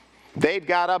 They've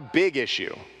got a big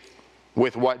issue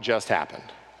with what just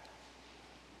happened.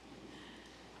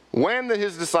 When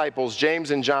his disciples,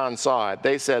 James and John, saw it,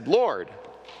 they said, "Lord,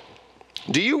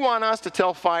 do you want us to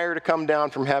tell fire to come down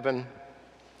from heaven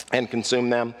and consume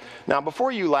them?" Now,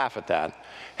 before you laugh at that,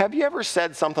 have you ever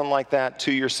said something like that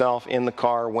to yourself in the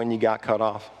car when you got cut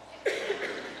off?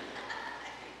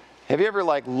 Have you ever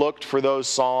looked for those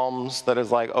psalms that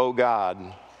is like, "Oh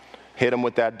God, hit him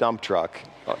with that dump truck.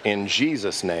 In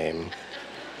Jesus' name,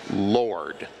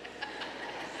 Lord."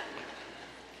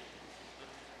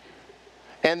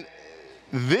 And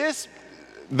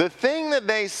the thing that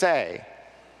they say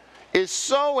is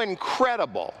so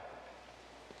incredible.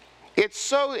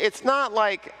 It's not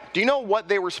like, do you know what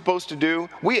they were supposed to do?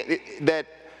 Do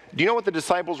you know what the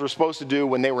disciples were supposed to do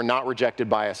when they were not rejected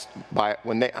by us? Let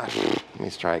me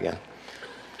try again.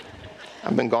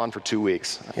 I've been gone for 2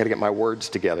 weeks. I got to get my words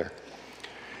together.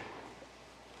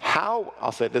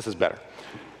 I'll say this is better.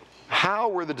 How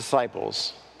were the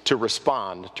disciples to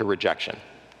respond to rejection?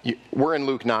 We're in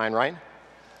Luke 9, right?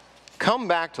 Come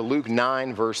back to Luke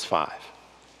 9, verse 5.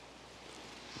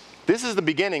 This is the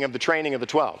beginning of the training of the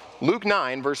 12. Luke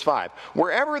 9, verse 5.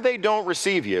 Wherever they don't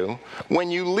receive you,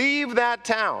 when you leave that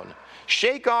town,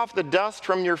 shake off the dust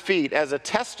from your feet as a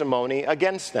testimony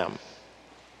against them.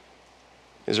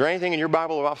 Is there anything in your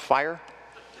Bible about fire?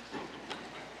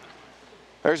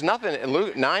 There's nothing in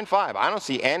Luke 9:5. I don't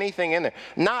see anything in there.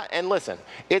 And listen,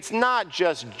 it's not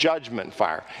just judgment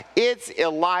fire. It's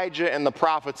Elijah and the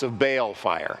prophets of Baal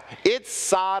fire. It's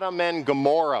Sodom and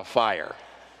Gomorrah fire.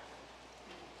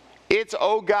 It's,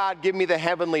 oh God, give me the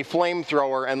heavenly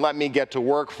flamethrower and let me get to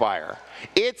work fire.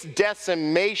 It's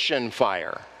decimation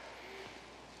fire.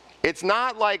 It's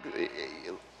not like,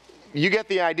 you get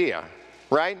the idea,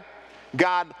 right?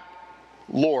 God,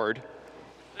 Lord,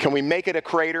 can we make it a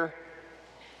crater?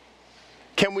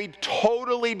 Can we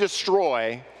totally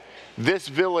destroy this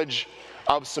village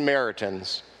of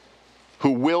Samaritans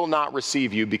who will not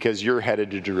receive you because you're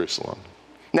headed to Jerusalem?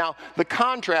 Now, the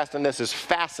contrast in this is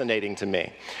fascinating to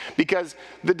me because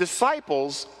the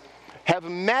disciples have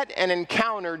met and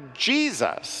encountered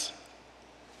Jesus.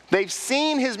 They've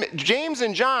seen James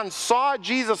and John saw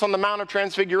Jesus on the Mount of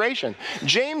Transfiguration.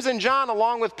 James and John,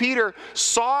 along with Peter,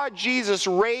 saw Jesus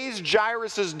raise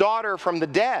Jairus' daughter from the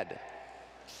dead.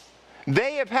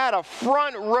 They have had a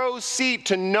front row seat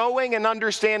to knowing and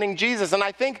understanding Jesus. And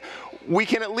I think we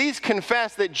can at least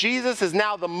confess that Jesus is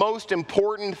now the most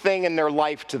important thing in their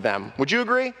life to them. Would you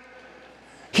agree?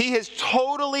 He has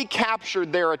totally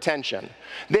captured their attention.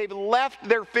 They've left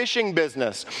their fishing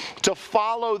business to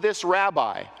follow this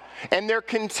rabbi. And they're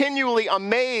continually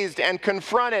amazed and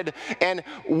confronted and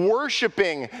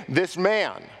worshiping this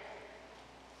man.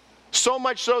 So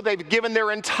much so they've given their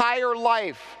entire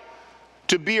life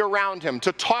to be around him,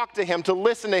 to talk to him, to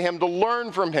listen to him, to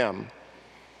learn from him.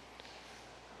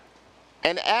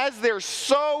 And as they're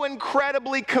so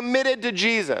incredibly committed to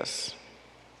Jesus,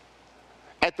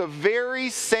 at the very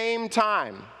same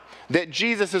time that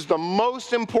Jesus is the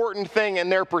most important thing in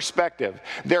their perspective,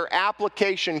 their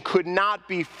application could not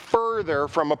be further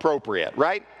from appropriate,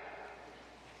 right?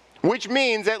 Which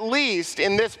means, at least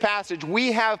in this passage,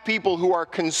 we have people who are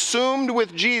consumed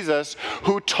with Jesus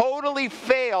who totally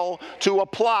fail to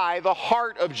apply the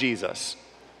heart of Jesus.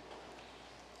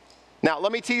 Now,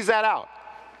 let me tease that out.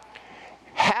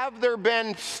 Have there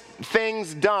been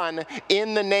things done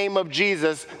in the name of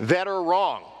Jesus that are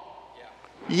wrong?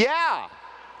 Yeah,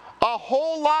 a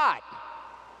whole lot.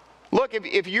 Look,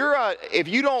 if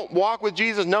you don't walk with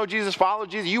Jesus, know Jesus, follow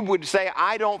Jesus, you would say,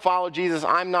 I don't follow Jesus,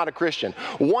 I'm not a Christian.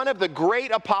 One of the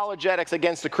great apologetics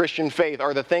against the Christian faith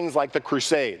are the things like the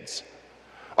Crusades,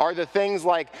 are the things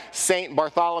like St.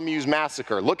 Bartholomew's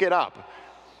Massacre. Look it up.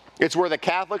 It's where the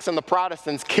Catholics and the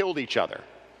Protestants killed each other.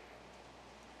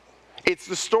 It's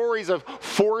the stories of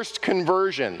forced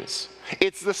conversions.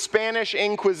 It's the Spanish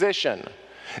Inquisition.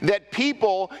 That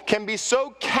people can be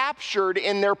so captured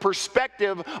in their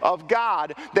perspective of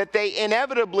God that they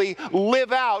inevitably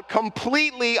live out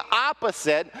completely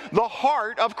opposite the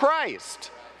heart of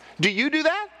Christ. Do you do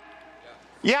that?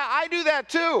 Yeah, I do that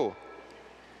too.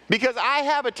 Because I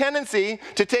have a tendency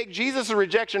to take Jesus'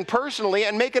 rejection personally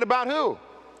and make it about who?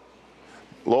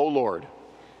 Oh Lord,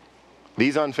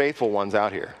 these unfaithful ones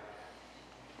out here.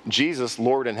 Jesus,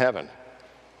 Lord in heaven.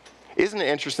 Isn't it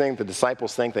interesting the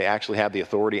disciples think they actually have the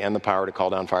authority and the power to call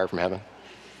down fire from heaven?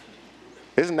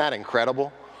 Isn't that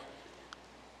incredible?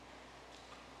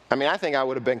 I mean, I think I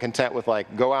would have been content with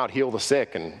go out, heal the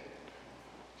sick, and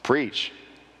preach.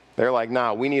 They're like,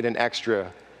 nah, we need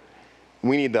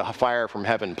the fire from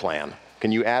heaven plan.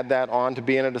 Can you add that on to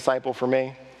being a disciple for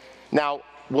me? Now,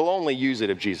 we'll only use it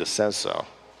if Jesus says so.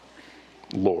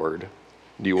 Lord,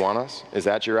 do you want us? Is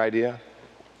that your idea?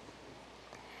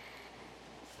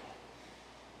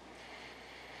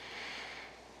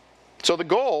 So the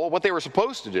goal, what they were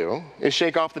supposed to do, is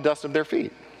shake off the dust of their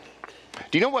feet.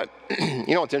 Do you know what?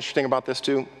 You know what's interesting about this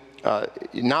too?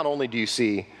 Not only do you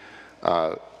see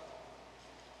a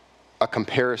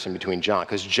comparison between John,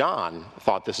 because John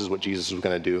thought this is what Jesus was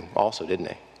going to do also, didn't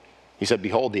he? He said,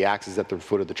 behold, the axe is at the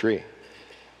foot of the tree.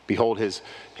 Behold his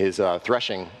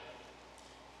threshing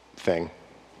thing,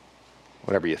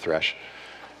 whatever you thresh.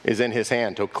 is in his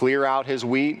hand to clear out his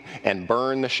wheat and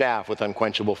burn the chaff with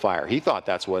unquenchable fire. He thought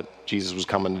that's what Jesus was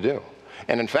coming to do.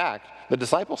 And in fact, the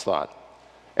disciples thought,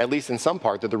 at least in some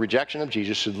part, that the rejection of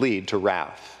Jesus should lead to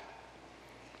wrath.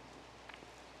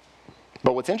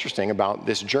 But what's interesting about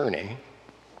this journey,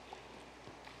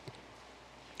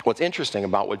 what's interesting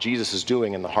about what Jesus is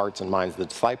doing in the hearts and minds of the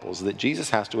disciples is that Jesus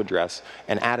has to address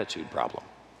an attitude problem.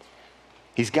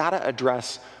 He's got to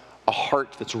address a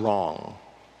heart that's wrong.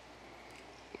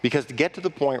 Because to get to the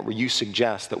point where you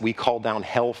suggest that we call down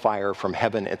hellfire from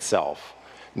heaven itself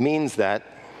means that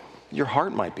your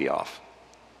heart might be off,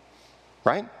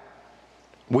 right?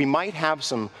 We might have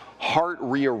some heart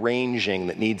rearranging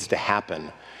that needs to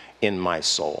happen in my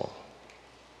soul.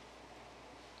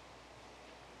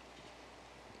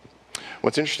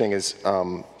 What's interesting is,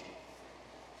 well,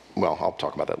 I'll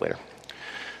talk about that later.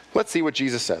 Let's see what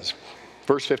Jesus says.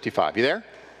 Verse 55. You there?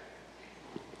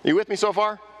 Are you with me so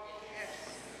far? Yes.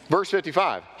 Verse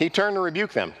 55. He turned to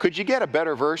rebuke them. Could you get a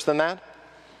better verse than that?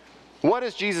 What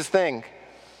does Jesus think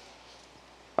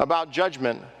about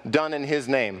judgment done in his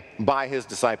name by his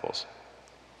disciples?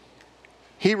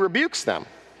 He rebukes them.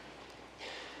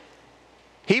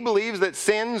 He believes that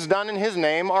sins done in his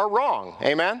name are wrong.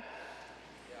 Amen?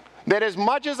 That as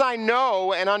much as I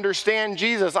know and understand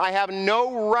Jesus, I have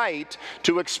no right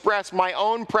to express my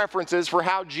own preferences for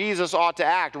how Jesus ought to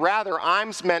act. Rather,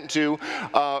 I'm meant to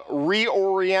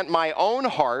reorient my own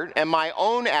heart and my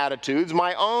own attitudes,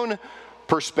 my own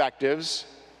perspectives,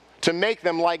 to make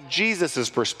them like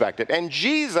Jesus' perspective. And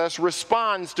Jesus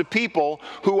responds to people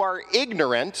who are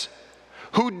ignorant,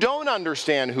 who don't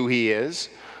understand who he is,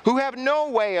 who have no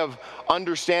way of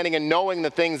understanding and knowing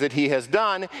the things that he has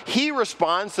done. He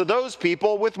responds to those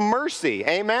people with mercy.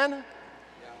 Amen? Yeah.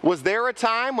 Was there a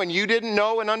time when you didn't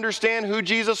know and understand who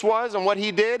Jesus was and what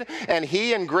he did, and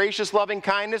he in gracious loving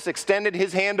kindness extended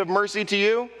his hand of mercy to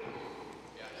you?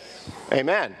 Yes.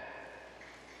 Amen.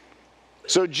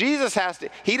 So Jesus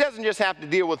he doesn't just have to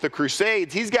deal with the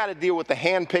crusades, he's got to deal with the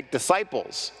hand-picked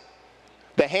disciples.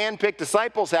 The hand-picked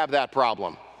disciples have that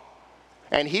problem.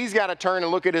 And he's got to turn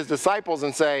and look at his disciples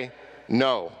and say,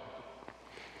 no.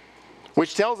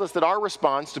 Which tells us that our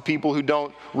response to people who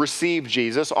don't receive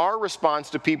Jesus, our response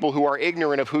to people who are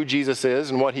ignorant of who Jesus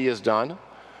is and what he has done,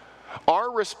 our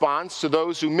response to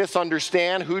those who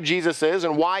misunderstand who Jesus is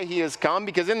and why he has come,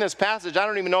 because in this passage, I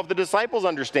don't even know if the disciples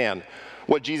understand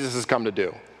what Jesus has come to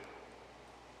do.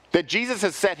 That Jesus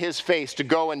has set his face to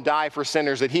go and die for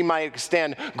sinners, that he might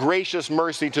extend gracious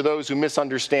mercy to those who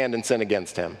misunderstand and sin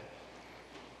against him.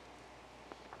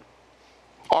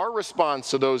 Our response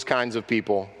to those kinds of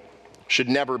people should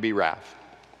never be wrath.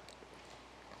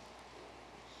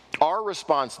 Our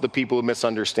response to the people who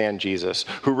misunderstand Jesus,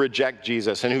 who reject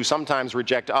Jesus, and who sometimes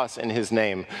reject us in his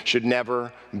name should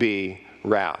never be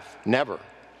wrath. Never.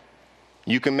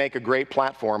 You can make a great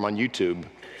platform on YouTube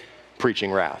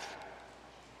preaching wrath.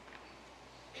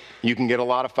 You can get a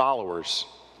lot of followers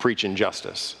preaching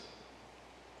justice.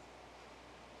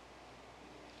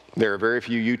 There are very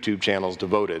few YouTube channels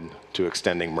devoted to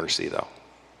extending mercy, though.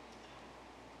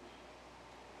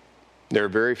 There are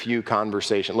very few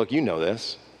conversations. Look, you know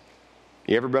this.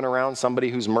 You ever been around somebody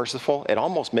who's merciful? It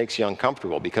almost makes you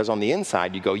uncomfortable because on the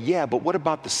inside you go, yeah, but what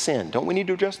about the sin? Don't we need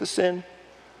to address the sin?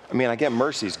 I mean, I get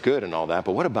mercy's good and all that,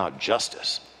 but what about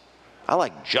justice? I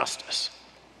like justice.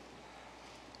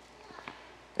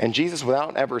 And Jesus,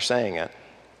 without ever saying it,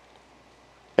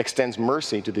 extends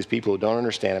mercy to these people who don't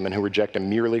understand him and who reject him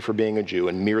merely for being a Jew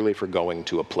and merely for going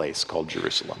to a place called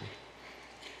Jerusalem.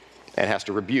 And has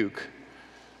to rebuke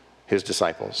his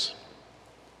disciples.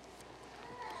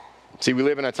 See, we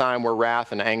live in a time where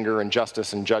wrath and anger and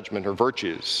justice and judgment are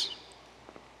virtues,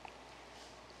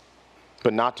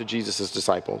 but not to Jesus'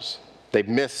 disciples. They've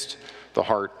missed the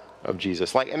heart of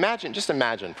Jesus. Like, just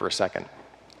imagine for a second,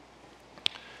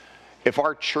 if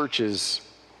our church's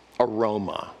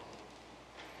aroma,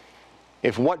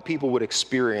 if what people would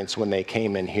experience when they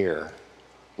came in here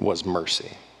was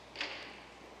mercy,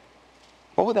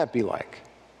 what would that be like?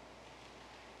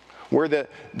 Where the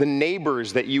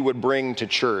neighbors that you would bring to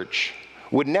church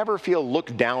would never feel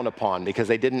looked down upon because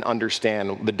they didn't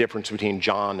understand the difference between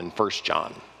John and 1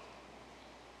 John.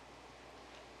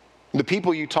 The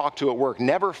people you talk to at work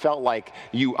never felt like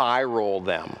you eye-roll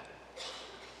them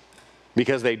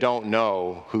because they don't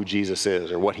know who Jesus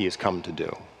is or what he has come to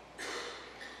do.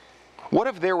 What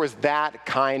if there was that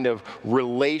kind of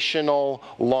relational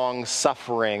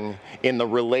long-suffering in the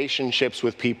relationships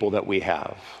with people that we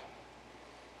have?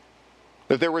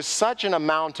 That there was such an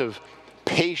amount of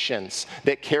patience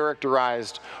that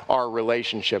characterized our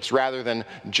relationships rather than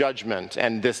judgment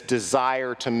and this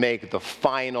desire to make the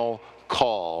final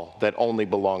call that only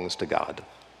belongs to God.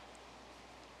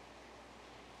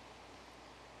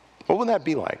 What would that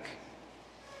be like?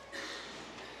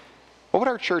 What would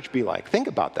our church be like? Think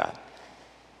about that.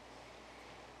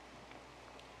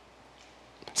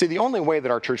 See, the only way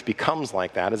that our church becomes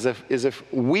like that is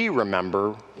if we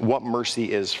remember what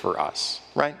mercy is for us,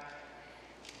 right?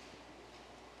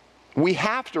 We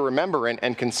have to remember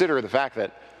and consider the fact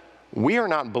that we are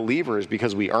not believers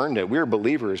because we earned it. We are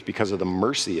believers because of the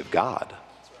mercy of God.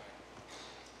 That's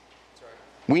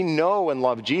right. We know and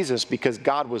love Jesus because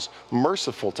God was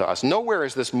merciful to us. Nowhere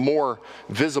is this more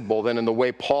visible than in the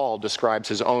way Paul describes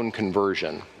his own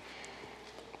conversion.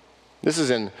 This is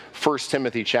in 1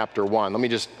 Timothy chapter 1. Let me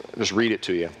just read it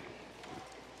to you.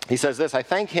 He says this, I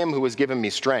thank him who has given me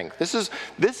strength. This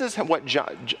is what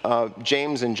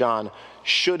James and John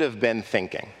should have been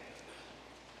thinking.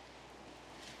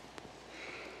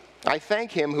 I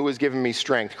thank him who has given me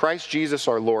strength, Christ Jesus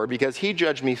our Lord, because he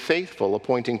judged me faithful,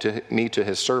 appointing me to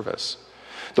his service.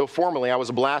 Though formerly I was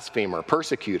a blasphemer,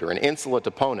 persecutor, an insolent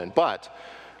opponent, but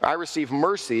I received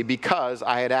mercy because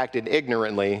I had acted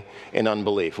ignorantly in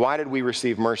unbelief. Why did we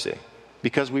receive mercy?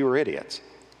 Because we were idiots.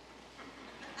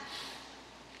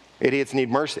 Idiots need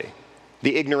mercy.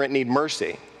 The ignorant need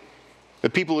mercy.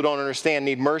 The people who don't understand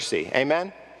need mercy.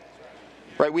 Amen?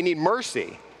 Right? We need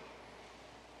mercy.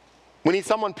 We need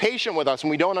someone patient with us when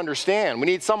we don't understand. We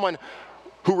need someone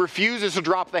who refuses to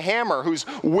drop the hammer, who's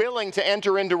willing to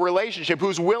enter into relationship,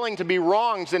 who's willing to be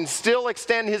wronged and still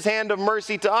extend his hand of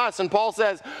mercy to us. And Paul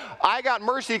says, I got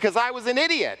mercy because I was an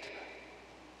idiot.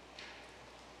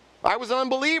 I was an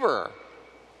unbeliever.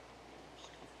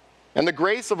 And the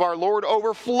grace of our Lord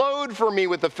overflowed for me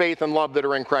with the faith and love that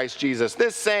are in Christ Jesus.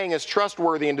 This saying is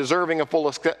trustworthy and deserving of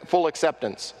full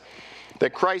acceptance.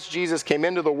 That Christ Jesus came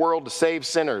into the world to save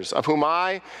sinners, of whom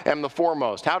I am the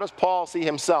foremost. How does Paul see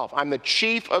himself? I'm the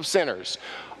chief of sinners,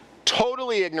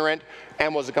 totally ignorant,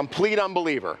 and was a complete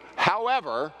unbeliever.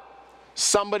 However,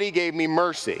 somebody gave me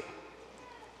mercy.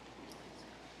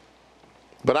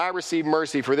 But I received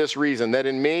mercy for this reason, that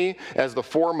in me, as the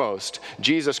foremost,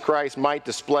 Jesus Christ might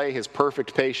display his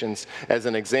perfect patience as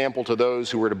an example to those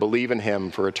who were to believe in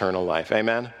him for eternal life.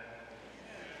 Amen?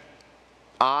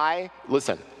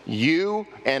 Listen, you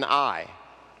and I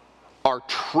are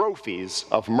trophies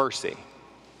of mercy.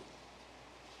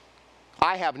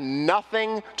 I have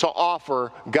nothing to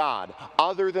offer God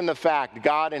other than the fact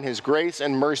God in his grace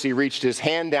and mercy reached his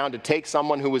hand down to take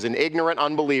someone who was an ignorant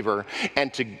unbeliever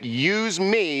and to use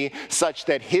me such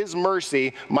that his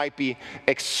mercy might be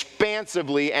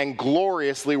expansively and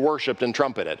gloriously worshiped and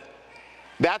trumpeted.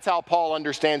 That's how Paul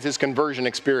understands his conversion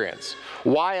experience.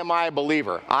 Why am I a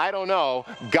believer? I don't know.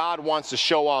 God wants to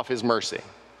show off his mercy.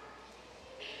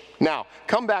 Now,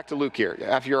 come back to Luke here.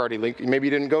 After you're already, maybe you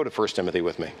didn't go to 1 Timothy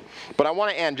with me. But I want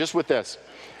to end just with this.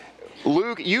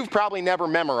 Luke, you've probably never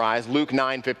memorized Luke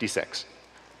 9:56.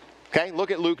 Okay, look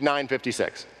at Luke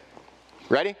 9:56.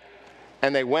 Ready?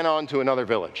 And they went on to another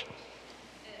village.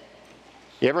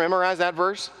 You ever memorize that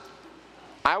verse?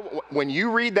 When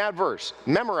you read that verse,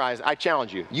 I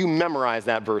challenge you, you memorize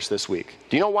that verse this week.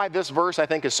 Do you know why this verse I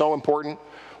think is so important?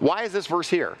 Why is this verse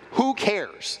here? Who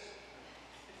cares?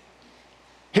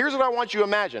 Here's what I want you to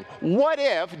imagine. What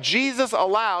if Jesus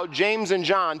allowed James and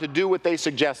John to do what they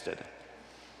suggested?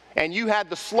 And you had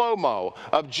the slow-mo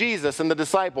of Jesus and the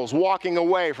disciples walking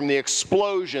away from the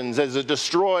explosions as it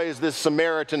destroys this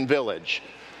Samaritan village.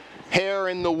 Hair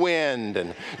in the wind,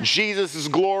 and Jesus'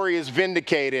 glory is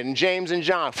vindicated, and James and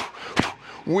John,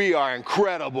 we are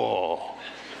incredible.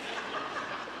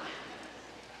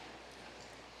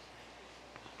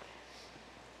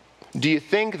 Do you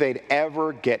think they'd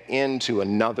ever get into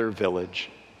another village?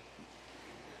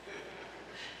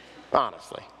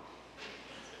 Honestly.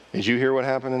 Did you hear what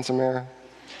happened in Samaria?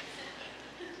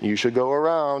 You should go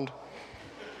around,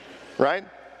 right?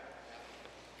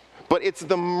 But it's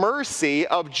the mercy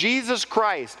of Jesus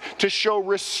Christ to show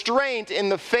restraint in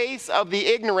the face of the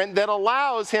ignorant that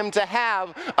allows him to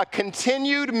have a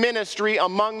continued ministry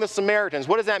among the Samaritans.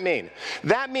 What does that mean?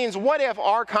 That means, what if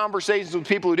our conversations with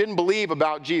people who didn't believe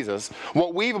about Jesus,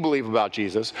 what we believe about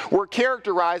Jesus, were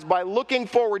characterized by looking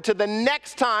forward to the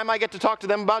next time I get to talk to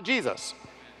them about Jesus?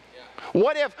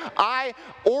 What if I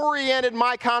oriented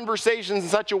my conversations in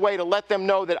such a way to let them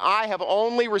know that I have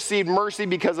only received mercy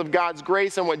because of God's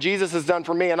grace and what Jesus has done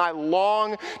for me, and I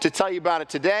long to tell you about it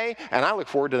today, and I look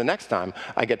forward to the next time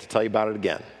I get to tell you about it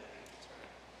again.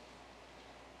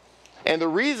 And the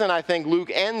reason I think Luke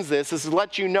ends this is to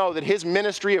let you know that his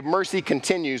ministry of mercy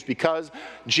continues because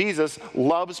Jesus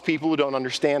loves people who don't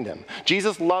understand him.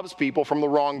 Jesus loves people from the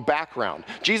wrong background.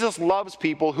 Jesus loves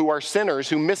people who are sinners,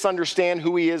 who misunderstand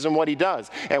who he is and what he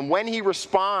does. And when he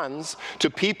responds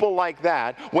to people like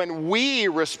that, when we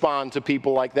respond to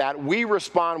people like that, we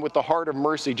respond with the heart of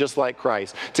mercy just like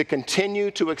Christ, to continue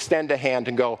to extend a hand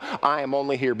and go, I am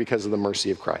only here because of the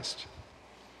mercy of Christ.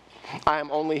 I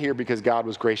am only here because God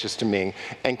was gracious to me.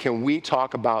 And can we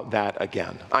talk about that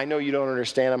again? I know you don't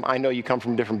understand him. I know you come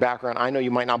from a different background. I know you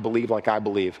might not believe like I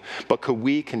believe. But could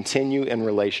we continue in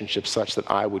relationships such that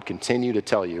I would continue to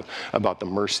tell you about the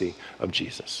mercy of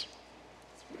Jesus?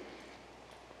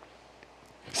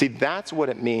 See, that's what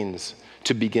it means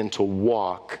to begin to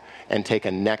walk and take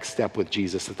a next step with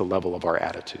Jesus at the level of our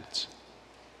attitudes.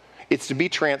 It's to be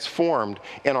transformed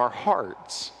in our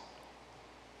hearts.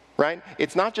 Right?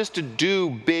 It's not just to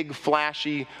do big,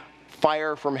 flashy,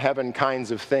 fire from heaven kinds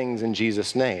of things in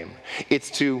Jesus' name. It's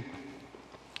to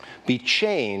be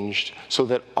changed so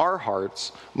that our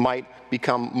hearts might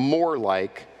become more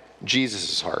like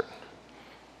Jesus' heart.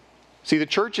 See, the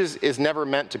church is never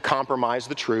meant to compromise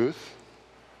the truth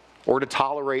or to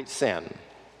tolerate sin.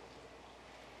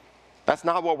 That's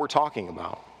not what we're talking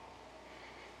about.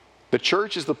 The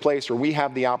church is the place where we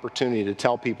have the opportunity to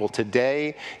tell people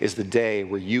today is the day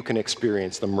where you can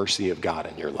experience the mercy of God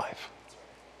in your life.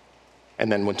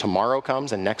 And then when tomorrow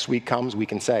comes and next week comes, we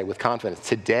can say with confidence,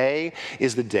 today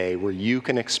is the day where you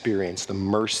can experience the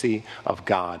mercy of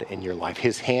God in your life.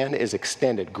 His hand is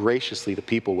extended graciously to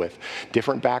people with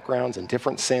different backgrounds and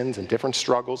different sins and different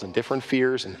struggles and different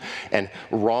fears and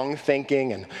wrong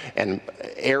thinking and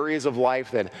areas of life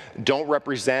that don't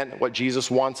represent what Jesus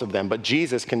wants of them. But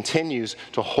Jesus continues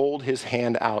to hold his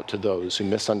hand out to those who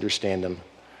misunderstand him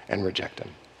and reject him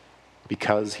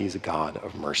because he's a God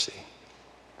of mercy.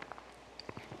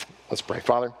 Let's pray.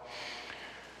 Father,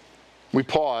 we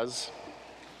pause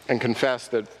and confess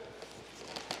that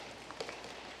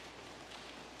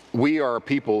we are a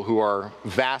people who are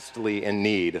vastly in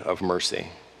need of mercy.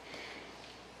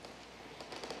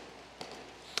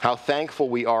 How thankful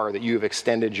we are that you have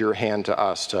extended your hand to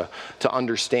us to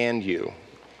understand you,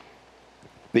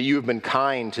 that you have been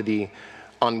kind to the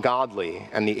ungodly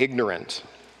and the ignorant,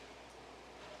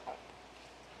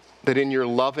 that in your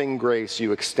loving grace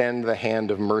you extend the hand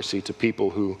of mercy to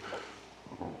people who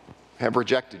have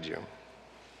rejected you,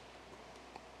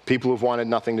 people who've wanted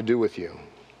nothing to do with you.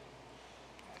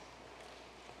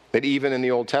 That even in the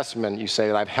Old Testament you say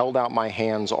that I've held out my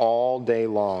hands all day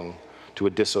long to a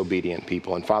disobedient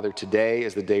people. And Father, today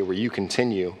is the day where you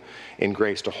continue in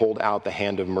grace to hold out the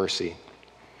hand of mercy.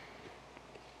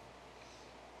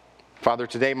 Father,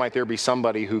 today might there be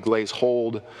somebody who lays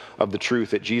hold of the truth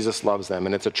that Jesus loves them,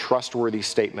 and it's a trustworthy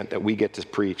statement that we get to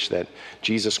preach that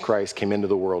Jesus Christ came into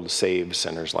the world to save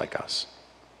sinners like us.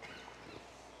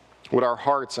 Would our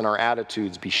hearts and our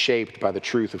attitudes be shaped by the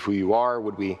truth of who you are?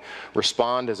 Would we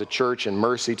respond as a church in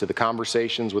mercy to the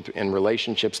conversations and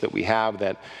relationships that we have,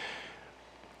 that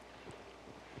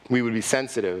we would be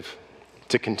sensitive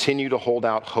to continue to hold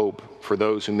out hope for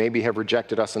those who maybe have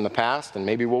rejected us in the past and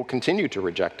maybe will continue to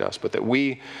reject us, but that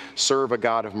we serve a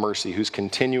God of mercy who's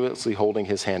continuously holding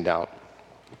his hand out.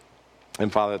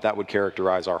 And Father, that would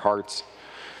characterize our hearts,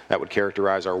 that would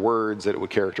characterize our words, that it would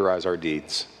characterize our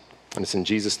deeds. And it's in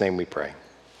Jesus' name we pray.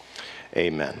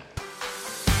 Amen.